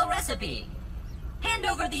cocktail recipe. Hand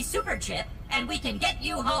over the super chip, and we can get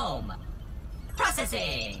you home.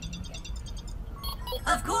 Processing.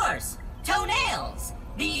 Of course, toenails!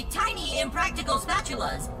 The tiny impractical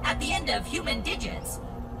spatulas at the end of human digits.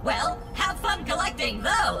 Well, have fun collecting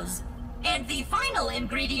those. And the final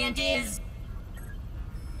ingredient is...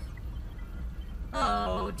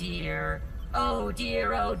 Oh dear. Oh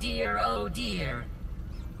dear, oh dear, oh dear.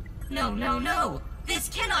 No, no, no. This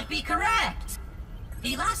cannot be correct.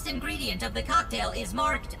 The last ingredient of the cocktail is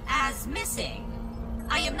marked as missing.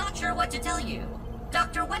 I am not sure what to tell you.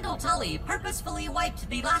 Dr. Wendell Tully purposefully wiped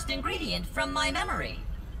the last ingredient from my memory.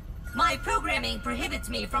 My programming prohibits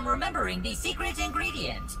me from remembering the secret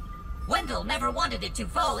ingredient. Wendell never wanted it to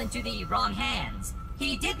fall into the wrong hands.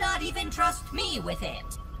 He did not even trust me with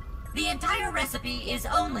it. The entire recipe is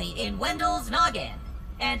only in Wendell's noggin.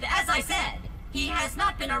 And as I said, he has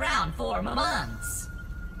not been around for months.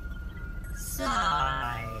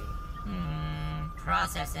 Sigh.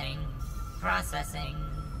 Processing. Processing.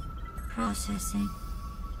 Processing.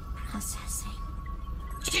 Processing.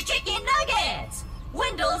 Chicken nuggets!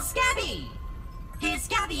 Wendell's Scabby! His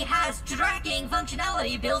Scabby has tracking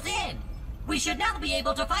functionality built in. We should now be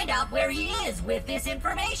able to find out where he is with this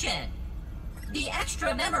information. The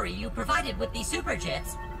extra memory you provided with the super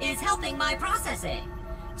chips is helping my processing.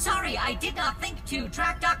 Sorry, I did not think to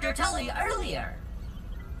track Dr. Tully earlier.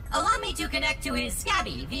 Allow me to connect to his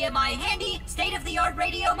Scabby via my handy, state-of-the-art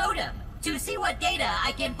radio modem to see what data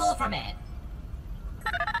I can pull from it.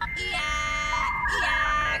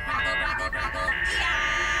 Crackle, crackle, crackle,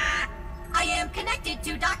 I am connected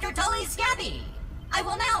to Dr. Tully's Scabby. I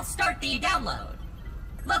will now start the download.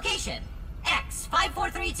 Location,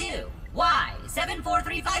 X5432,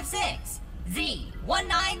 Y74356,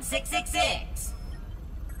 Z19666.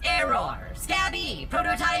 Error. Scabby.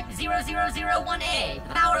 Prototype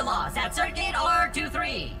 0001A. Power loss at circuit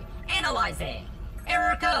R23. Analyzing.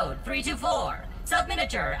 Error code 324.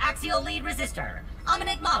 Subminiature axial lead resistor.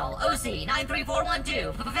 Ominent model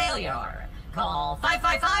OC93412. Failure. Call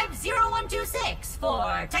 555-0126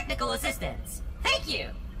 for technical assistance. Thank you.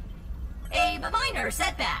 A minor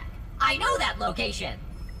setback. I know that location.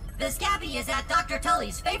 The Scabby is at Dr.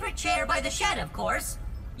 Tully's favorite chair by the shed, of course.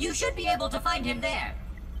 You should be able to find him there.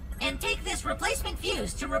 And take this replacement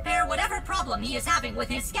fuse to repair whatever problem he is having with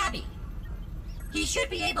his Scabby. He should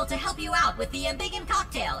be able to help you out with the Embiggen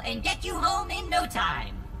cocktail and get you home in no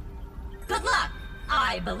time. Good luck.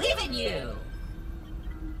 I believe in you.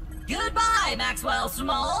 Goodbye, Maxwell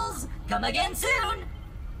Smalls. Come again soon.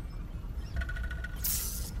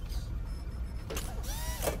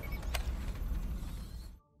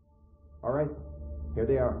 All right, here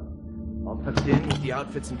they are. All tucked in with the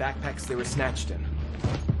outfits and backpacks they were snatched in.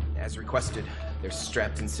 As requested, they're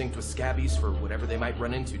strapped and synced with Scabbies for whatever they might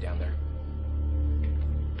run into down there.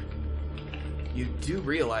 You do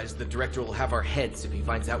realize the director will have our heads if he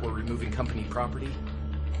finds out we're removing company property?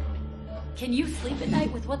 Can you sleep at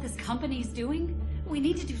night with what this company's doing? We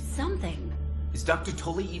need to do something. Is Dr.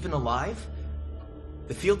 Tully even alive?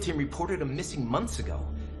 The field team reported him missing months ago.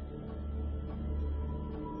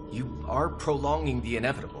 You are prolonging the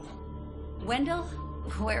inevitable. Wendell,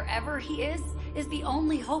 wherever he is the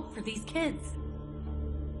only hope for these kids.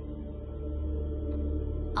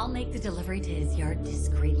 I'll make the delivery to his yard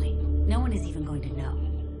discreetly. No one is even going to know.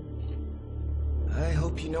 I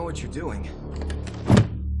hope you know what you're doing.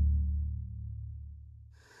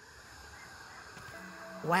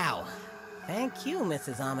 Wow. Thank you,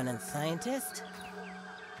 Mrs. Ominent Scientist.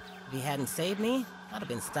 If you hadn't saved me, I'd have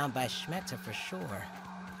been stomped by Schmechter for sure.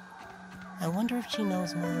 I wonder if she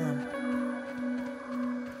knows Mom.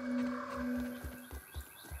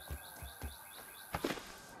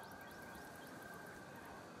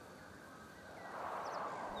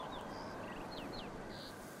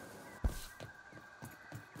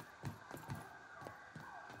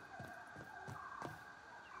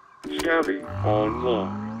 Scabby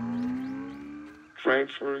online.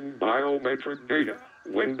 Transferring biometric data.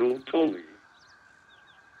 Wendell Tully.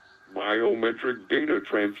 Biometric data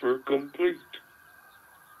transfer complete.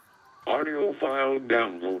 Audio file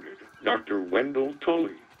downloaded. Dr. Wendell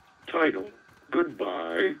Tully. Title,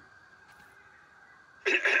 Goodbye.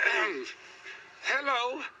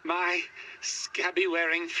 Hello, my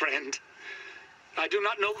Scabby-wearing friend. I do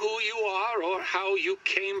not know who you are or how you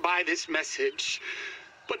came by this message,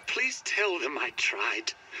 but please tell them I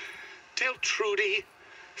tried. Tell Trudy,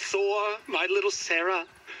 Thor, my little Sarah.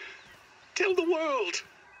 Tell the world.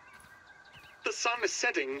 The sun is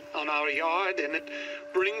setting on our yard, and it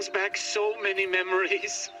brings back so many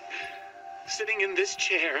memories. Sitting in this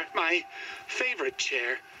chair, my favorite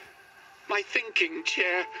chair, my thinking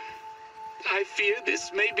chair. I fear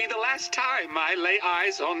this may be the last time I lay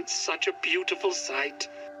eyes on such a beautiful sight.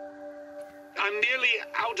 I'm nearly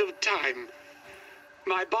out of time.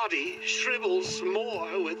 My body shrivels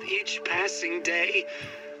more with each passing day.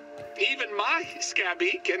 Even my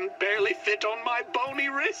Scabby can barely fit on my bony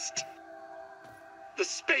wrist. The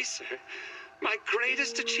spacer, my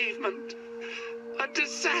greatest achievement, a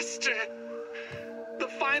disaster. The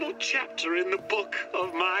final chapter in the book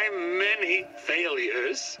of my many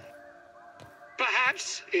failures.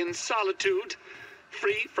 Perhaps in solitude,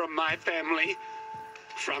 free from my family,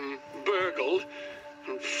 from Burgle,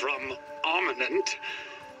 from Ominent,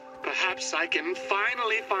 perhaps I can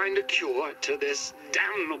finally find a cure to this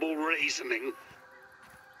damnable reasoning.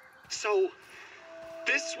 So,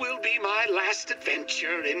 this will be my last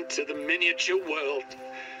adventure into the miniature world.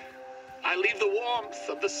 I leave the warmth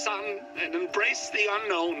of the sun and embrace the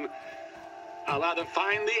unknown. I'll either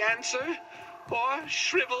find the answer or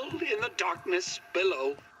shrivel in the darkness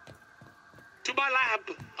below. To my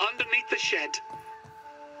lab underneath the shed.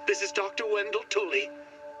 This is Dr. Wendell Tully,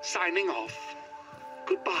 signing off.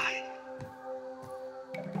 Goodbye.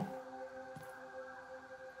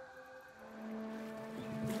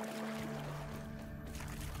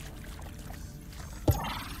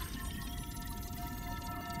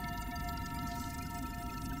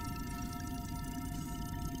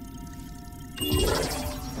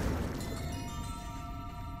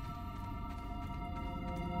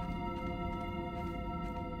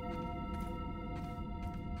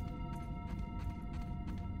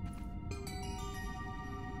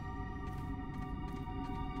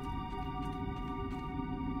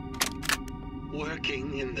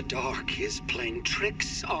 Working in the dark is playing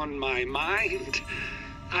tricks on my mind.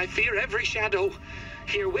 I fear every shadow,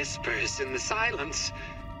 hear whispers in the silence.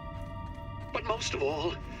 But most of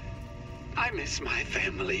all, I miss my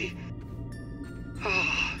family.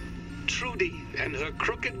 Ah, Trudy and her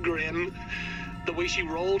crooked grin. The way she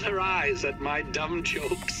rolled her eyes at my dumb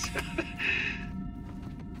jokes.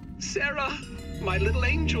 Sarah, my little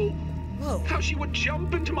angel. Whoa. How she would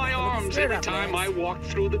jump into my arms every time I walked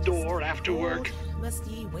through the door after work.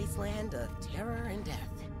 Musty wasteland of terror and death.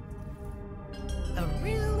 A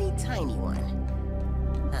really tiny one.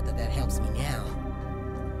 Not that that helps me now.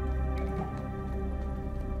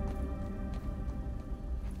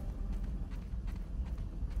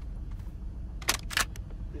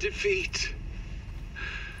 Defeat.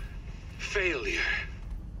 Failure.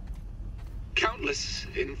 Countless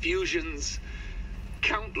infusions.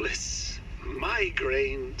 Countless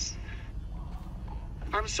migraines.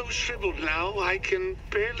 I'm so shriveled now I can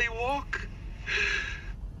barely walk.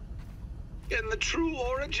 And the true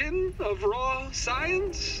origin of raw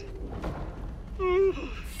science? Ooh,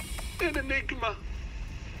 an enigma.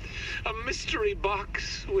 A mystery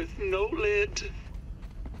box with no lid.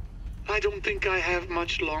 I don't think I have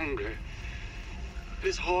much longer. It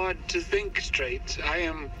is hard to think straight. I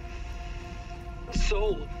am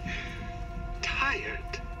so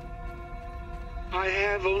tired. I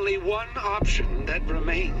have only one option that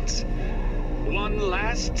remains. One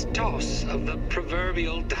last toss of the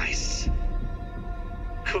proverbial dice.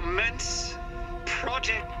 Commence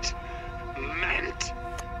Project Mant.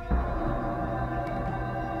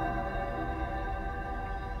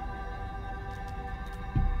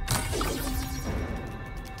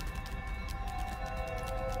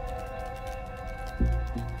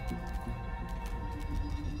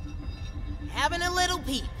 Having a little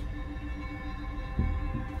peep.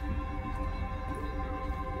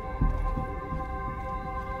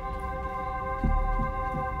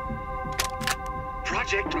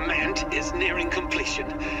 Project Mant is nearing completion.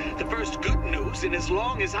 The first good news in as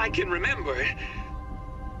long as I can remember.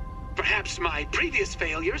 Perhaps my previous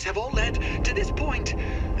failures have all led to this point.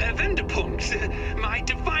 Wendepunkt, my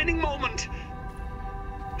defining moment.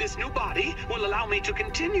 This new body will allow me to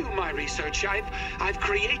continue my research. I've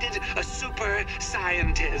created a super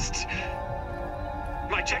scientist.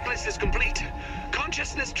 My checklist is complete.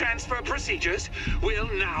 Consciousness transfer procedures will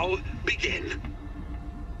now begin.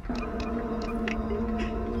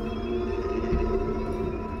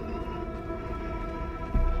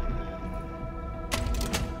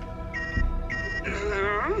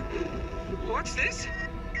 What's this?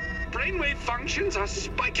 Brainwave functions are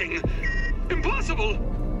spiking. Impossible!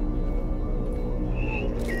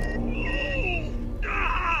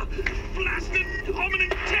 Ah! Blasted hominin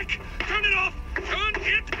tech! Turn it off! Turn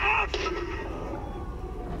it off!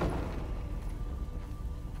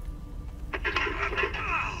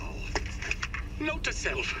 Note to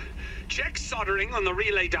self. Check soldering on the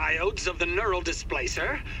relay diodes of the neural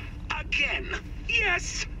displacer. Again.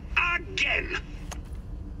 Yes, again.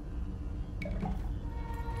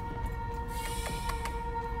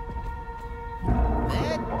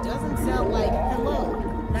 That doesn't sound like hello.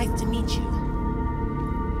 Nice to meet you.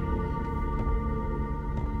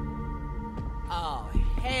 Oh,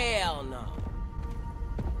 hell no.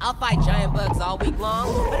 I'll fight giant bugs all week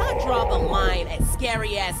long, but I draw the line at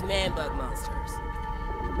scary-ass man-bug monsters.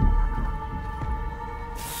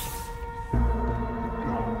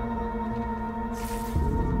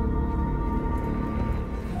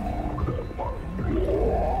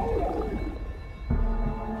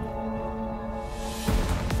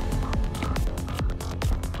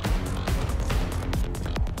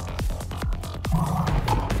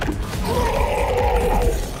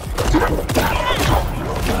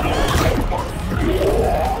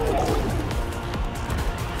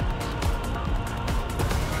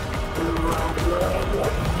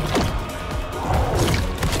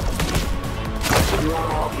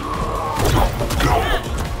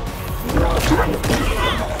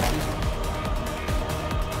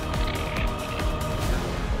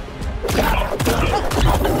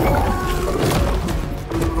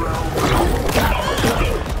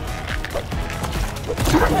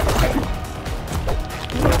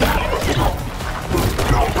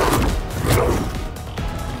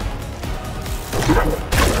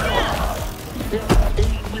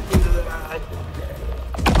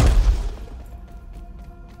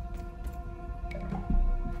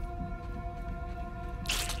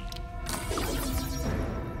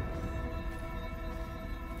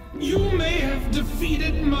 You may have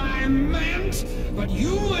defeated my Mant, but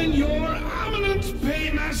you and your eminent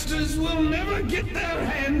paymasters will never get their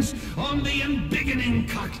hands on the embiggening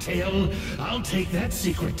cocktail. I'll take that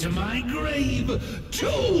secret to my grave.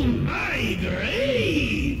 To my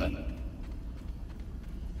grave!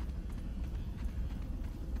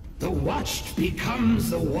 The watched becomes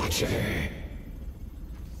the watcher.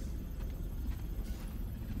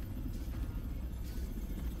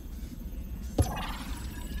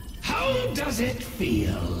 How does it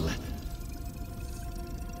feel?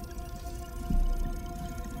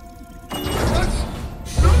 What?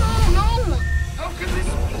 No! How can this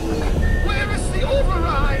be? Where is the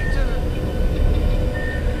override?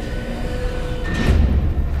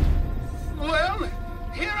 Well,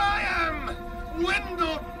 here I am,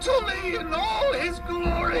 Wendell Tully in all his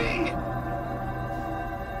glory.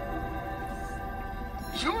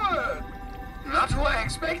 You're not who I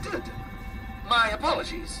expected. My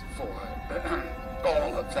apologies for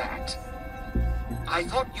all of that. I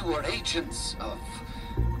thought you were agents of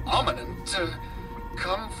Ominent.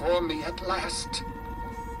 Come for me at last.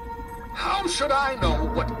 How should I know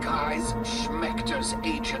what guise Schmechter's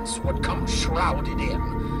agents would come shrouded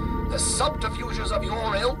in? The subterfuges of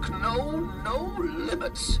your ilk know no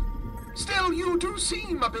limits. Still, you do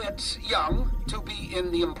seem a bit young to be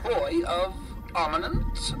in the employ of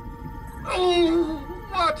Ominent. Oh,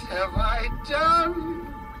 what have I done?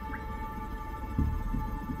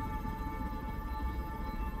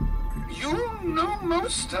 You know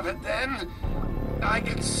most of it, then. I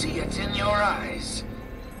can see it in your eyes.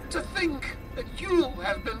 To think that you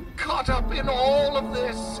have been caught up in all of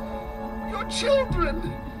this. Your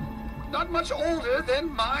children, not much older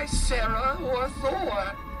than my Sarah or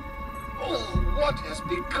Thor. Oh, what has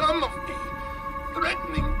become of me?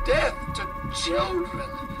 Threatening death to children.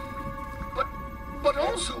 But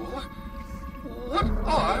also, what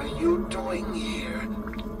are you doing here?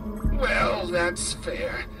 Well, that's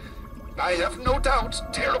fair. I have no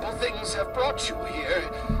doubt terrible things have brought you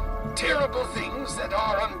here. Terrible things that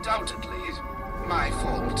are undoubtedly my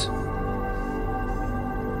fault.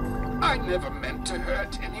 I never meant to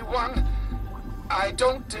hurt anyone. I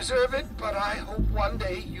don't deserve it, but I hope one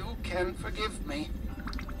day you can forgive me.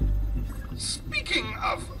 Speaking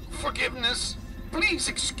of forgiveness, please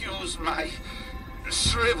excuse my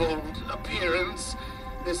shriveled appearance.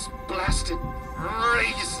 This blasted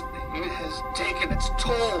raising has taken its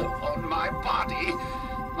toll on my body.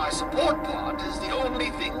 My support pod is the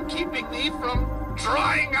only thing keeping me from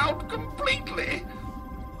drying out completely.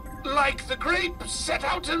 Like the grape set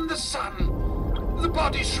out in the sun, the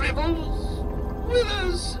body shrivels,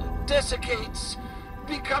 withers, desiccates,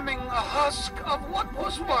 becoming a husk of what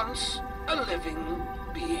was once a living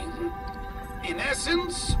being. In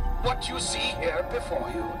essence, what you see here before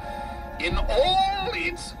you, in all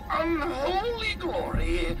its unholy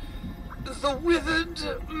glory, the withered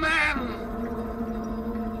man.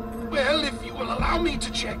 Well, if you will allow me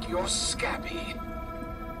to check your scabby.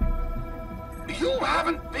 You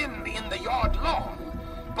haven't been in the yard long,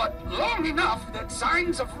 but long enough that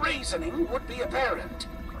signs of raisoning would be apparent.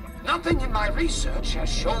 Nothing in my research has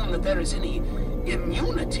shown that there is any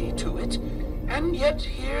immunity to it, and yet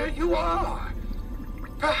here you are.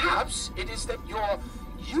 Perhaps it is that your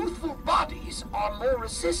youthful bodies are more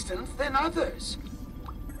resistant than others.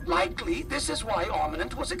 Likely, this is why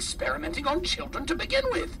Ominent was experimenting on children to begin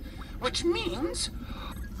with. Which means,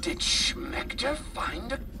 did Schmechter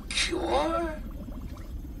find a cure?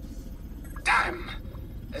 Damn!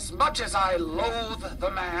 As much as I loathe the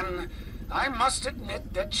man, I must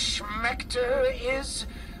admit that Schmechter is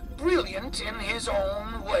brilliant in his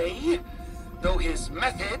own way, though his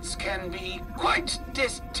methods can be quite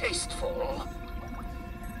distasteful.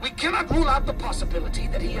 We cannot rule out the possibility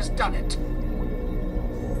that he has done it.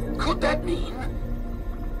 Could that mean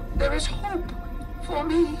there is hope for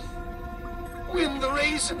me? When the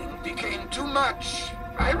reasoning became too much,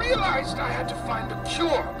 I realized I had to find a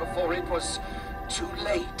cure before it was too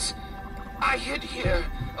late. I hid here,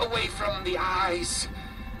 away from the eyes.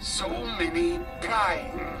 So many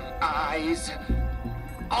prying eyes.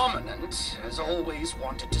 Ominent has always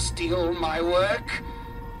wanted to steal my work.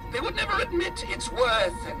 They would never admit its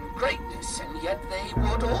worth and greatness, and yet they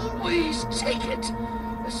would always take it.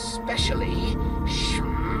 Especially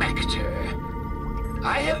Schmechter.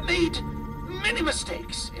 I have made many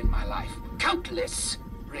mistakes in my life. Countless,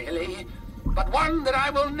 really. But one that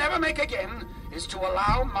I will never make again is to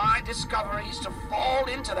allow my discoveries to fall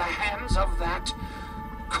into the hands of that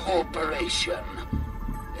corporation.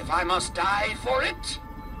 If I must die for it,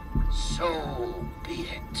 so be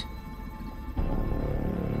it.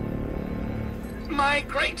 My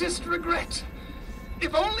greatest regret.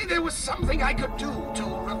 If only there was something I could do to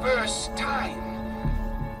reverse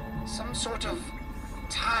time. Some sort of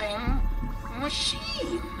time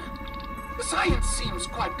machine. The science seems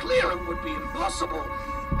quite clear it would be impossible,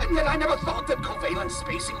 and yet I never thought that covalent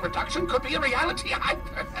spacing reduction could be a reality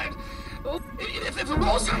either. Oh, if the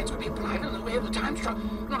raw science would be applied in the way of the time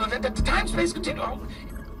the time-space continuum.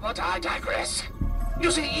 But I digress.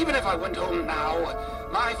 You see, even if I went home now,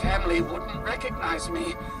 my family wouldn't recognize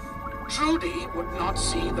me. Trudy would not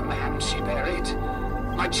see the man she buried.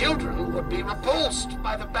 My children would be repulsed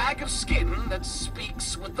by the bag of skin that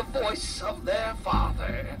speaks with the voice of their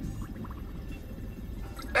father.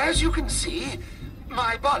 As you can see,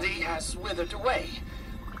 my body has withered away.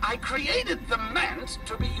 I created the mant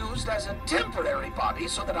to be used as a temporary body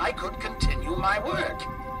so that I could continue my work.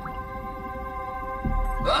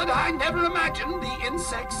 But I never imagined the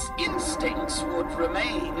insect's instincts would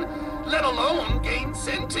remain, let alone gain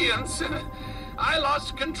sentience. I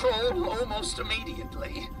lost control almost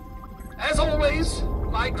immediately. As always,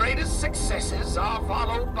 my greatest successes are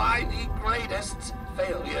followed by the greatest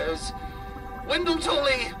failures. Wendell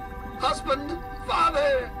Tully, husband,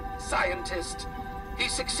 father, scientist. He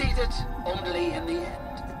succeeded only in the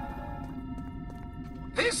end.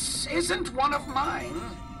 This isn't one of mine.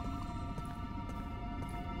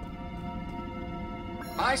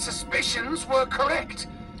 My suspicions were correct.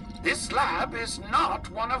 This lab is not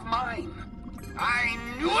one of mine. I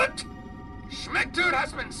knew it! Schmechter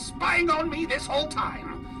has been spying on me this whole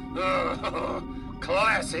time.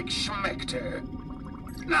 Classic Schmechter.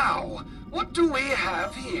 Now, what do we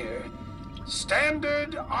have here?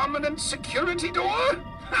 Standard armament security door?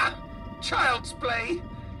 Ha! Child's play.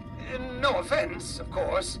 No offense, of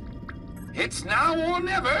course. It's now or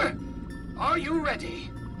never. Are you ready?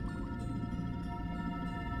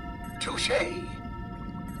 Touché.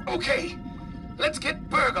 Okay, let's get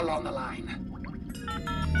Burgle on the line.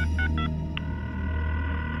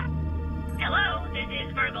 Hello, this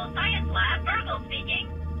is Burgle Science Lab. Burgle speaking.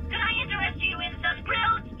 Could I interest you in some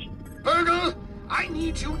grilled... Burgle, I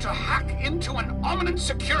need you to hack into an ominous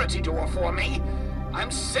security door for me. I'm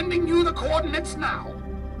sending you the coordinates now.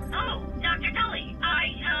 Oh, Dr. Tully,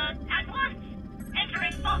 at once.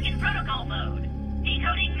 Entering Vulcan protocol mode.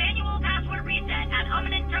 Decoding manual password reset at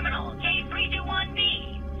ominous terminal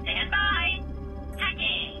K321B. Stand by.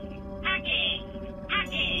 Hacking.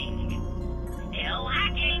 Still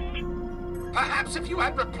hacking. Perhaps if you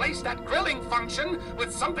had replaced that grilling function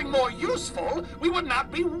with something more useful, we would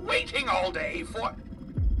not be waiting all day for...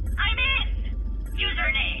 I'm in!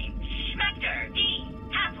 Username, Schmechter D.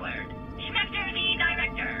 Password, Schmechter the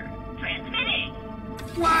Director. Transmitting.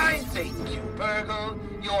 Why, thank you, Burgle.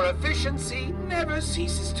 Your efficiency never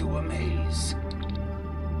ceases to amaze.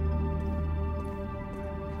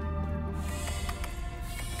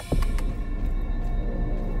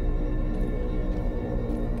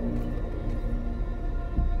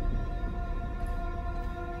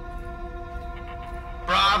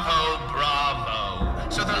 Bravo.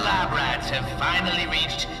 So the lab rats have finally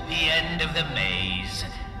reached the end of the maze.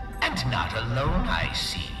 And not alone, I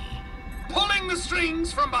see. Pulling the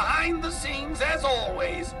strings from behind the scenes as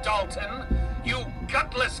always, Dalton. You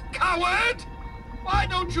gutless coward! Why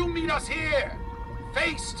don't you meet us here?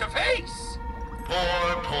 Face to face.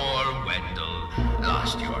 Poor Wendell.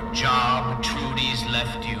 Lost your job, Trudy's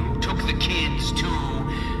left you, took the kids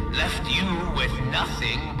too, left you with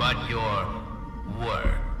nothing but your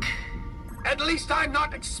work. At least I'm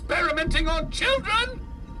not experimenting on children!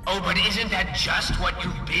 Oh, but isn't that just what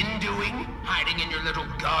you've been doing? Hiding in your little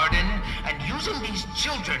garden and using these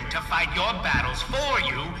children to fight your battles for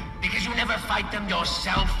you because you never fight them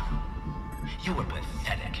yourself? You were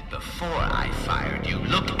pathetic before I fired you.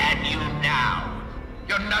 Look at you now.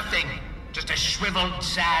 You're nothing. Just a shriveled,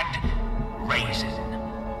 sad raisin.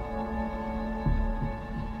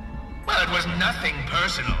 Well, it was nothing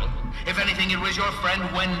personal. If anything, it was your friend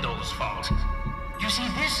Wendell's fault. You see,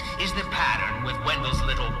 this is the pattern with Wendell's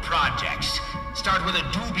little projects. Start with a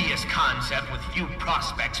dubious concept with few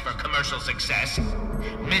prospects for commercial success.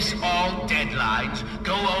 Miss all deadlines,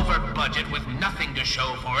 go over budget with nothing to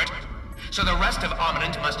show for it. So the rest of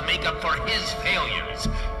Omnant must make up for his failures.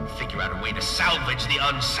 Figure out a way to salvage the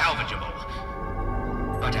unsalvageable.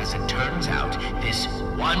 But as it turns out, this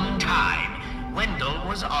one time, Wendell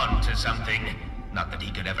was onto something. Not that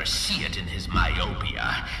he could ever see it in his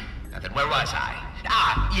myopia. Then where was I?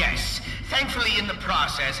 Ah, yes. Thankfully, in the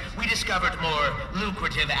process, we discovered more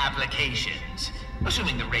lucrative applications.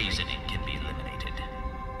 Assuming the raisoning can be eliminated.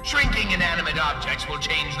 Shrinking inanimate objects will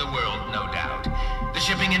change the world, no doubt. The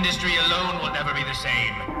shipping industry alone will never be the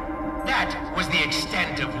same. That was the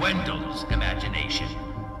extent of Wendell's imagination.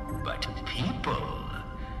 But people...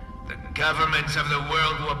 the governments of the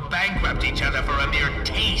world will bankrupt each other for a mere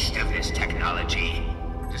taste of this technology.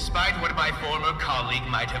 Despite what my former colleague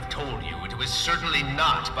might have told you, it was certainly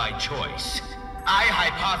not by choice. I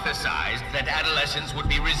hypothesized that adolescents would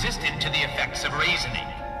be resistant to the effects of reasoning.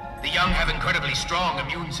 The young have incredibly strong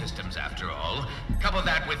immune systems, after all. Couple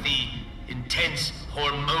that with the intense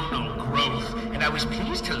hormonal growth, and I was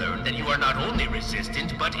pleased to learn that you are not only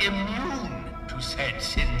resistant, but immune to said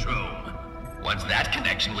syndrome. Once that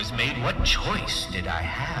connection was made, what choice did I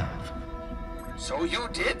have? So you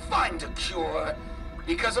did find a cure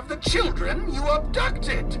because of the children you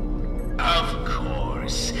abducted. Of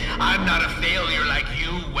course. I'm not a failure like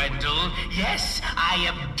you, Wendell. Yes, I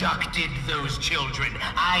abducted those children.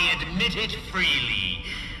 I admit it freely.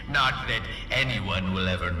 Not that anyone will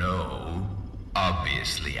ever know.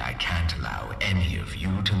 Obviously, I can't allow any of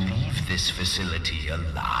you to leave this facility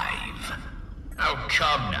alive. Oh,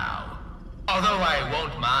 come now. Although I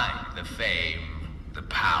won't mind the fame, the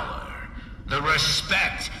power, the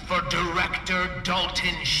respect for Director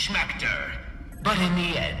Dalton Schmechter. But in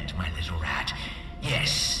the end, my little rat,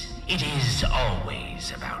 yes, it is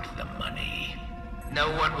always about the money. No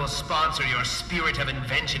one will sponsor your spirit of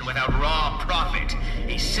invention without raw profit.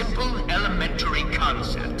 A simple, elementary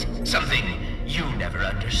concept. Something you never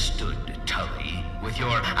understood, Tully. With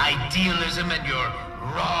your idealism and your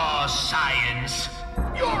raw science.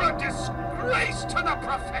 You're a disgrace to the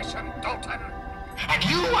profession, Dalton. And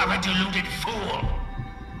you are a deluded fool.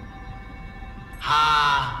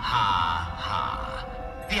 Ha, ha,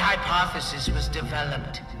 ha. The hypothesis was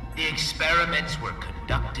developed. The experiments were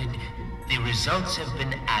conducted. The results have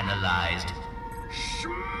been analyzed.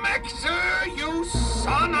 Schmechter, you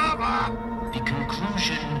son of a... The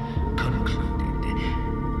conclusion concluded.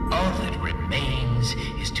 All that remains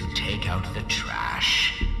is to take out the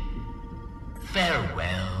trash.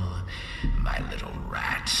 Farewell, my little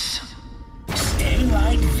rats. Stay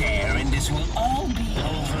right there and this will all be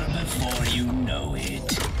over before you know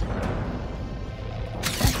it.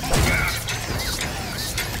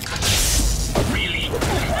 Really?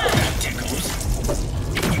 That tickles.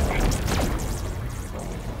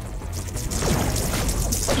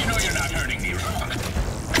 You know you're not hurting me, wrong?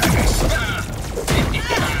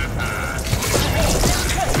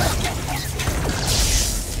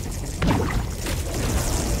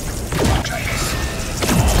 Try this.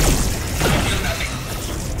 I'll do nothing.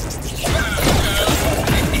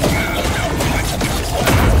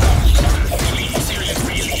 Please, serious,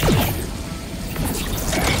 really.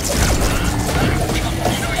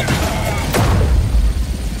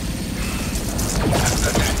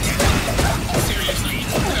 Seriously,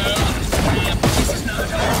 no. This is not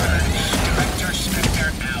over. Director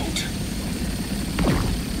Schmechter out.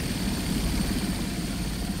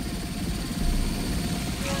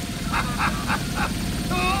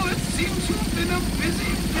 Oh, it seems you've been a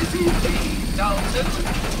busy bee, Dalton.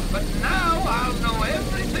 But now I'll know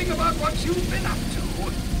everything about what you've been up to.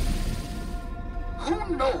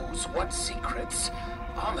 Who knows what secrets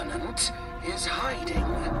Ominent is hiding?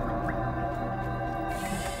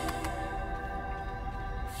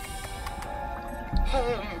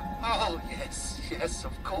 Home. Oh, yes,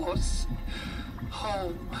 of course.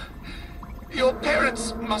 Home. Your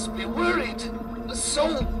parents must be worried.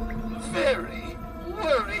 So very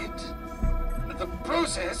worried. The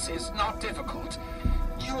process is not difficult.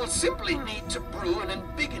 You will simply need to brew an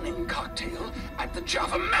embiggening cocktail at the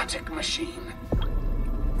Java-matic machine.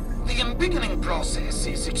 The embiggening process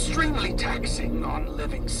is extremely taxing on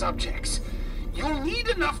living subjects. You'll need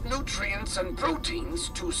enough nutrients and proteins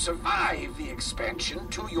to survive the expansion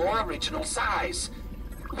to your original size.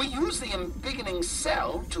 We use the embiggening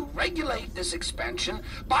cell to regulate this expansion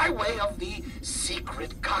by way of the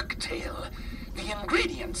secret cocktail. The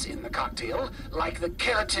ingredients in the cocktail, like the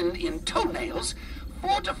keratin in toenails,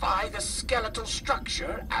 fortify the skeletal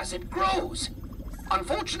structure as it grows.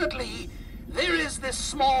 Unfortunately, there is this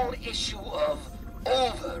small issue of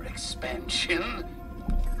overexpansion.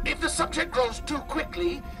 If the subject grows too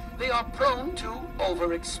quickly, they are prone to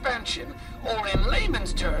overexpansion, or in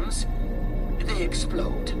layman's terms, they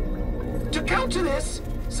explode. To counter this,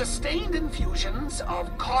 sustained infusions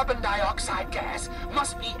of carbon dioxide gas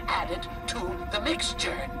must be added to the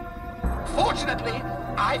mixture. Fortunately,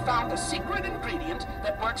 I found a secret ingredient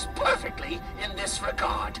that works perfectly in this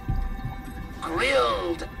regard.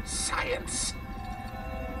 Grilled science.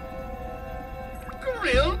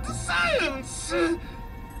 Grilled science!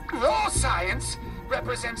 Raw science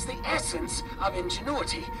represents the essence of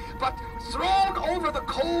ingenuity, but thrown over the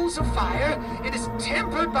coals of fire, it is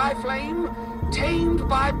tempered by flame, tamed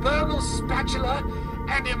by Bernal's spatula,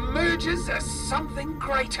 and emerges as something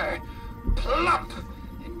greater, plump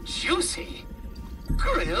and juicy.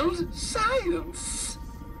 Grilled science.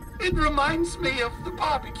 It reminds me of the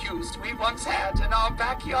barbecues we once had in our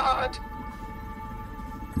backyard.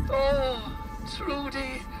 Oh,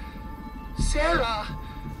 Trudy, Sarah,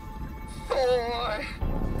 Thor.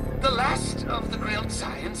 The last of the grilled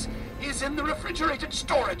science is in the refrigerated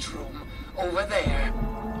storage room over there.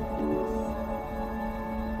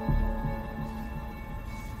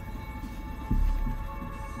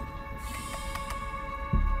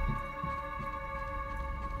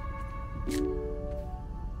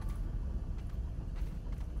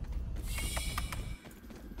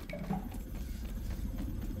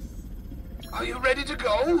 Are you ready to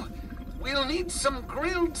go? We'll need some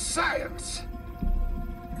grilled science.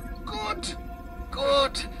 Good.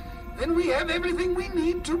 Good. Then we have everything we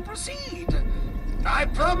need to proceed. I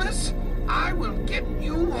promise I will get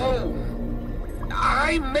you home.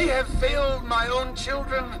 I may have failed my own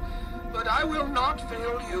children, but I will not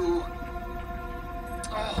fail you.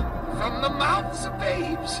 Oh, from the mouths of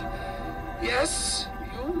babes. Yes,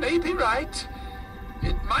 you may be right.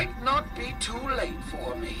 It might not be too late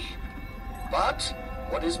for me. But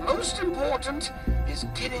what is most important is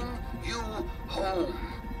getting you home.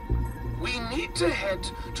 We need to head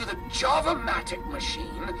to the Java-matic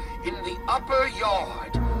machine in the upper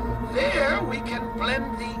yard. There we can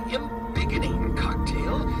blend the embiggening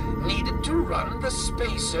cocktail needed to run the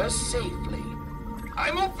spacer safely.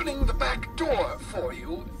 I'm opening the back door for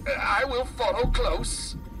you. I will follow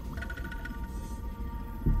close.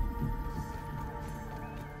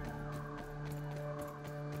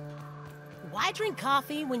 Why drink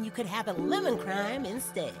coffee when you could have a lemon crime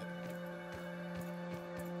instead?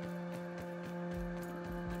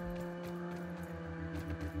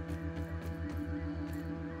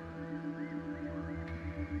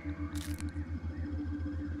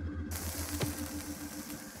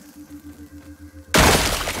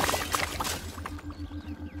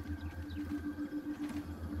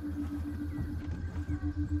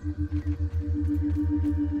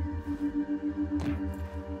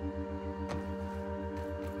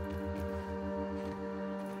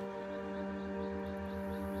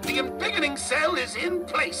 The embiggening cell is in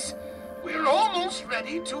place. We're almost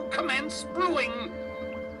ready to commence brewing.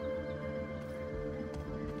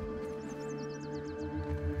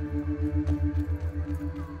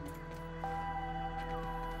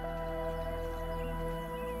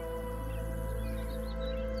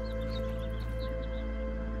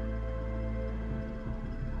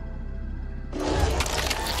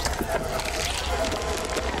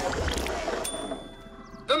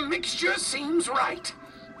 The mixture seems right.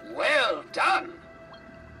 Well done.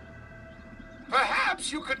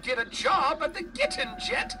 Perhaps you could get a job at the Kitten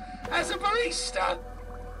Jet as a barista.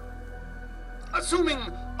 Assuming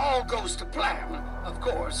all goes to plan, of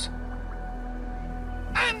course.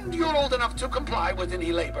 And you're old enough to comply with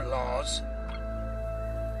any labor laws.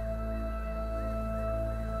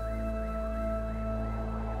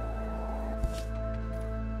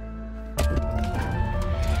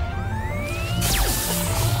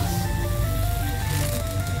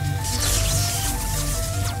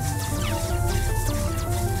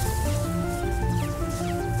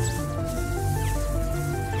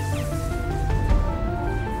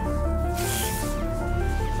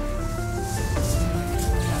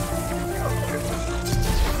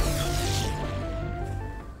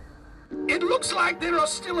 It looks like there are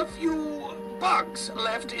still a few bugs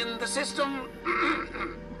left in the system.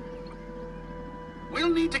 We'll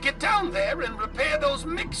need to get down there and repair those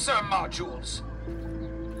mixer modules.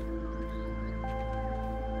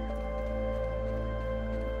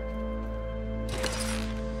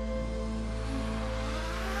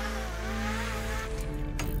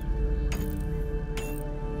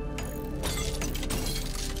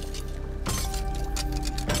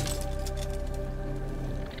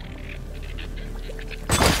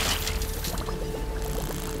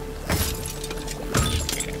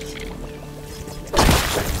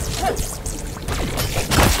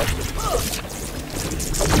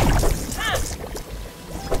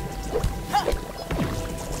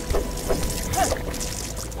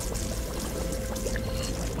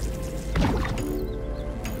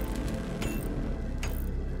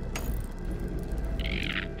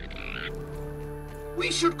 We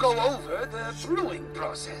should go over the brewing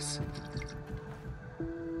process.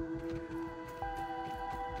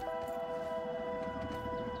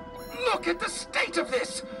 Look at the state of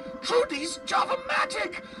this! Trudy's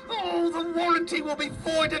Java-matic! Oh, the warranty will be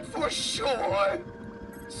voided for sure!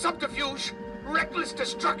 Subterfuge, reckless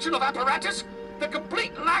destruction of apparatus, the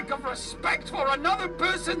complete lack of respect for another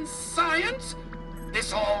person's science?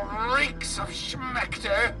 This all reeks of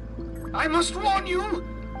schmecter. I must warn you,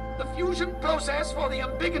 the fusion process for the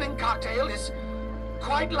embiggening cocktail is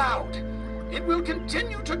quite loud. It will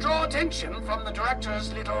continue to draw attention from the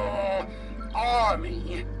director's little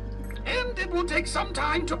army. And it will take some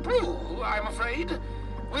time to brew, I'm afraid.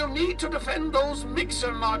 We'll need to defend those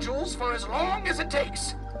mixer modules for as long as it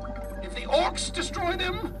takes. If the orcs destroy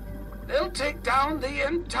them, they'll take down the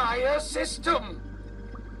entire system.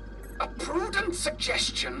 A prudent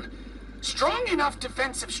suggestion. Strong enough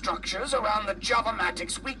defensive structures around the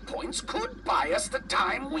Java-Matic's weak points could buy us the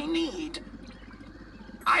time we need.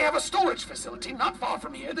 I have a storage facility not far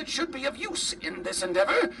from here that should be of use in this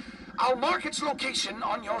endeavor. I'll mark its location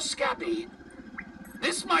on your scabby.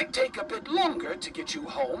 This might take a bit longer to get you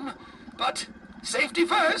home, but safety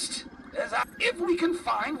first. If we can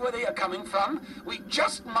find where they are coming from, we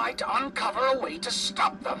just might uncover a way to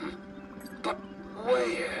stop them. But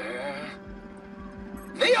where?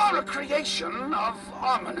 They are a creation of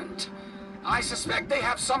Armament. I suspect they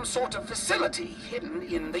have some sort of facility hidden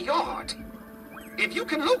in the yard. If you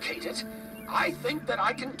can locate it, I think that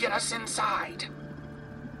I can get us inside.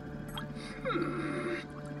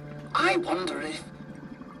 I wonder if...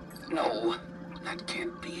 No, that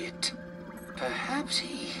can't be it. Perhaps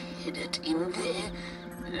he hid it in there.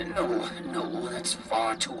 No, that's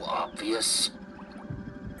far too obvious.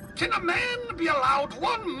 Can a man be allowed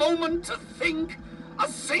one moment to think? A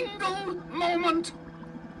single moment?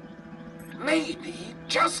 Maybe,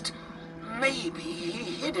 just maybe, he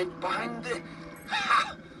hid it behind the...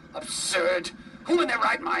 Ha! Absurd. Who in their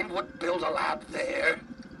right mind would build a lab there?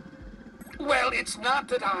 Well, it's not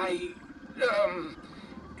that I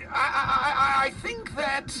think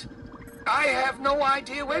that I have no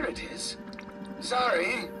idea where it is.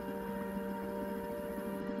 Sorry.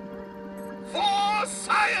 For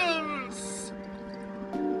science!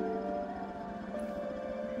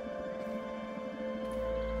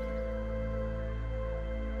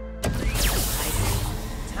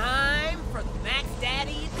 Time for the Max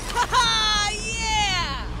Daddy. Ha ha!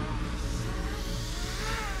 Yeah!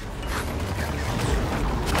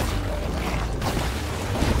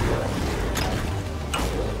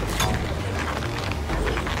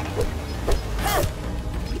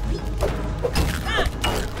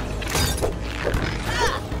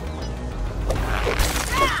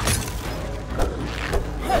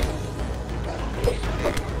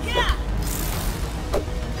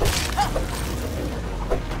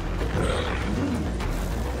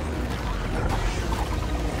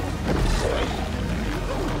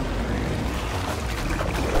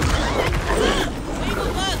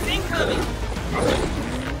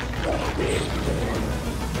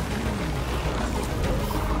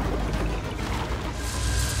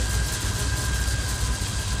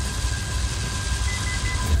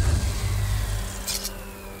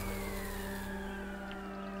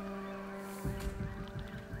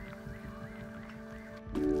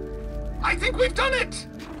 I think we've done it!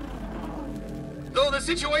 Though the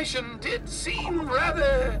situation did seem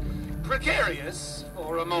rather precarious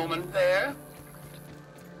for a moment there.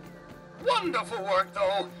 Wonderful work,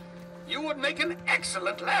 though. You would make an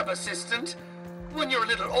excellent lab assistant. When you're a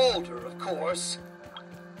little older, of course.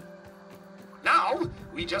 Now,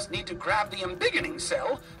 we just need to grab the embiggening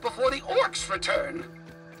cell before the orcs return.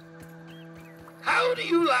 How do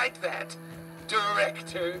you like that,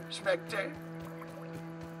 Director Spectre?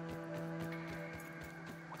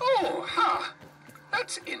 Oh, huh.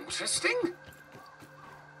 That's interesting.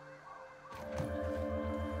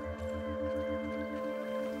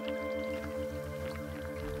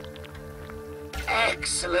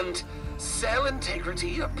 Excellent. Cell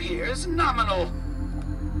integrity appears nominal.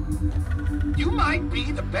 You might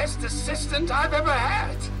be the best assistant I've ever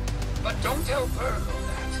had. But don't tell Virgo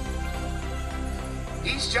that.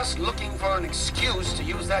 He's just looking for an excuse to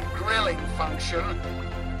use that grilling function.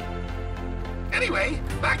 Anyway,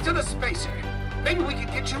 back to the spacer. Maybe we can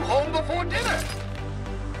get you home before dinner.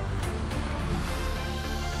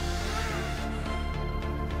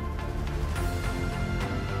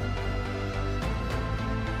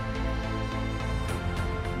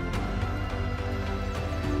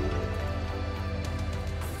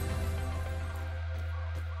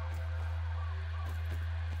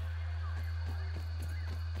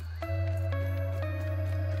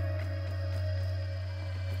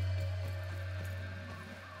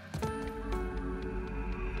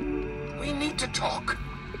 To talk.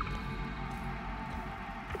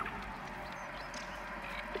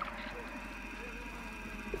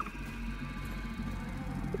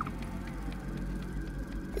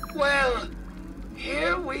 Well,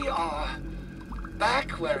 here we are,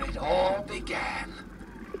 back where it all began.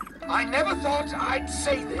 I never thought I'd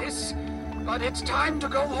say this, but it's time to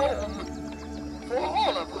go home. For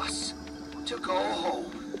all of us to go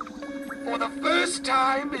home. For the first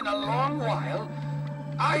time in a long while,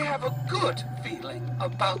 I have a good feeling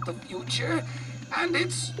about the future, and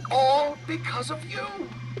it's all because of you.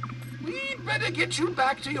 We'd better get you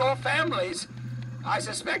back to your families. I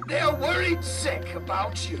suspect they're worried sick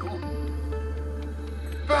about you.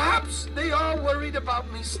 Perhaps they are worried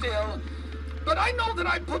about me still, but I know that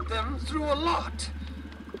I put them through a lot.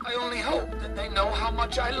 I only hope that they know how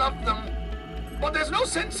much I love them. But there's no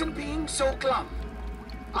sense in being so glum.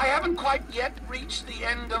 I haven't quite yet reached the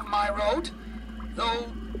end of my road, though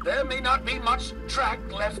there may not be much track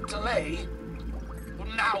left to lay.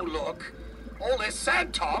 Now look, all this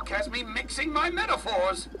sad talk has me mixing my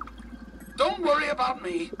metaphors. Don't worry about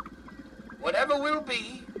me. Whatever will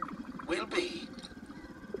be, will be.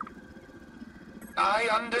 I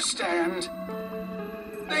understand.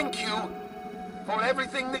 Thank you for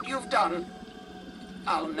everything that you've done.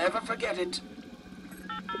 I'll never forget it.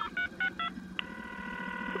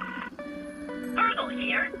 Virgil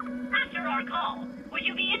here. After our call, would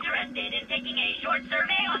you be interested in taking a short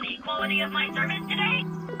survey on the quality of my service today?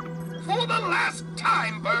 For the last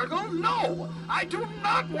time, Burgle, no! I do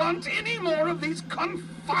not want any more of these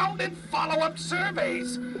confounded follow-up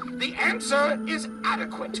surveys. The answer is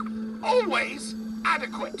adequate. Always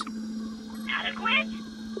adequate. Adequate?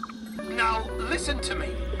 Now, listen to me.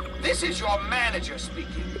 This is your manager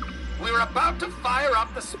speaking. We're about to fire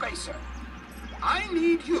up the spacer. I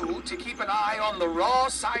need you to keep an eye on the raw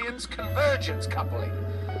science convergence coupling.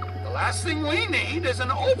 The last thing we need is an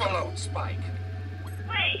overload spike.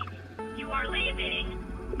 Wait, you are leaving?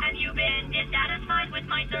 Have you been dissatisfied with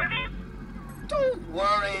my service? Don't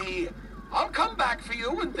worry. I'll come back for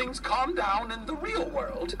you when things calm down in the real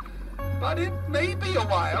world. But it may be a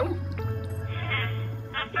while.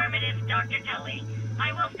 Affirmative, Dr. Tully.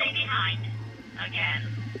 I will stay behind. Again.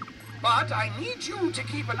 But I need you to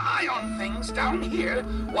keep an eye on things down here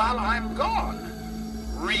while I'm gone.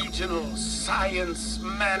 Regional Science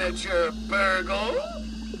Manager Burgle?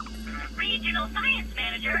 Regional Science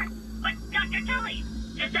Manager? But, Dr. Tully,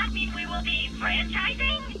 does that mean we will be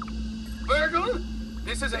franchising? Burgle,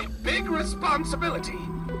 this is a big responsibility.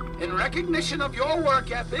 In recognition of your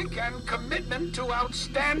work ethic and commitment to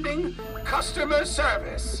outstanding customer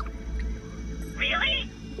service. Really?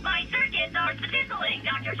 My circuits are fizzling,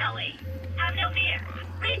 Dr. Tully. Have no fear.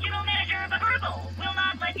 Regional Manager Burgle will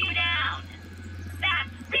not let you down. That's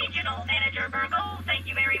Regional Manager Burgle. Thank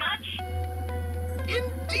you very much.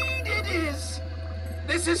 Indeed it is.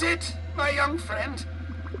 This is it, my young friend.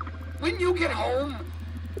 When you get home,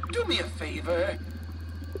 do me a favor.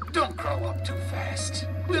 Don't grow up too fast,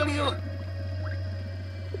 will you?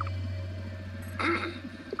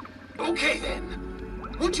 Okay then.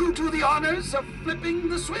 Would you do the honors of flipping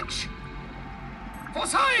the switch? For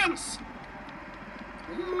science!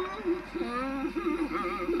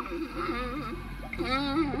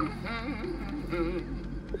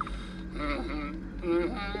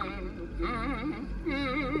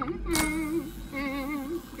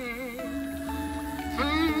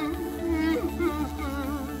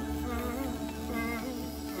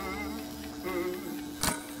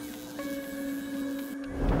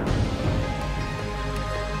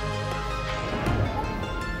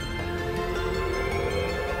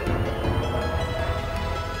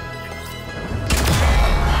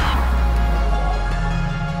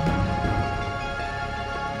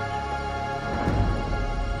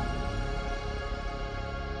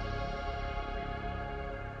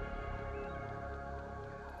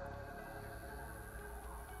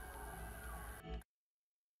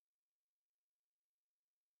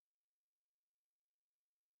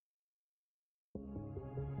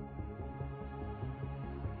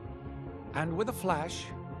 And with a flash,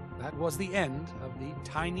 that was the end of the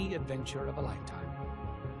tiny adventure of a lifetime.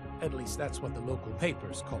 At least that's what the local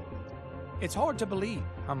papers call it. It's hard to believe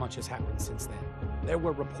how much has happened since then. There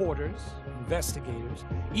were reporters, investigators,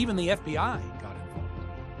 even the FBI got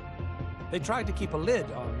involved. They tried to keep a lid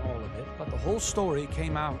on all of it, but the whole story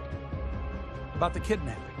came out. About the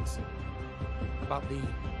kidnappings, about the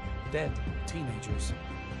dead teenagers,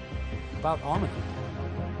 about Omni.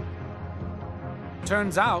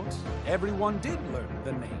 Turns out, everyone did learn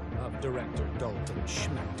the name of Director Dalton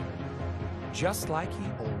Schmechter, just like he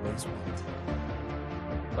always would.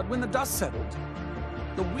 But when the dust settled,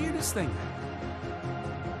 the weirdest thing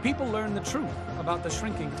happened. People learned the truth about the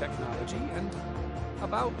shrinking technology and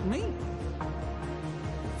about me.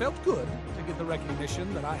 It felt good to get the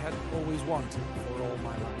recognition that I had always wanted for all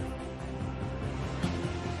my life.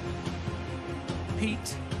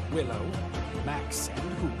 Pete, Willow, Max,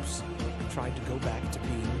 and Hoops tried to go back to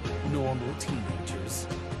being normal teenagers.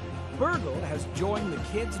 Burgle has joined the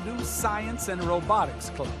Kids Do Science and Robotics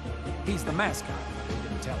Club. He's the mascot, if they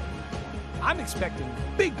didn't tell him. I'm expecting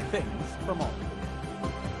big things from all of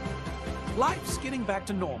them. Life's getting back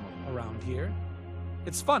to normal around here.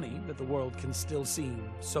 It's funny that the world can still seem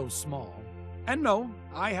so small. And no,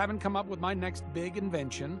 I haven't come up with my next big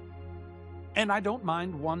invention, and I don't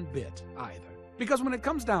mind one bit either. Because when it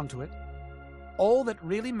comes down to it, all that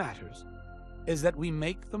really matters is that we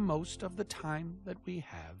make the most of the time that we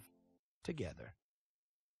have together.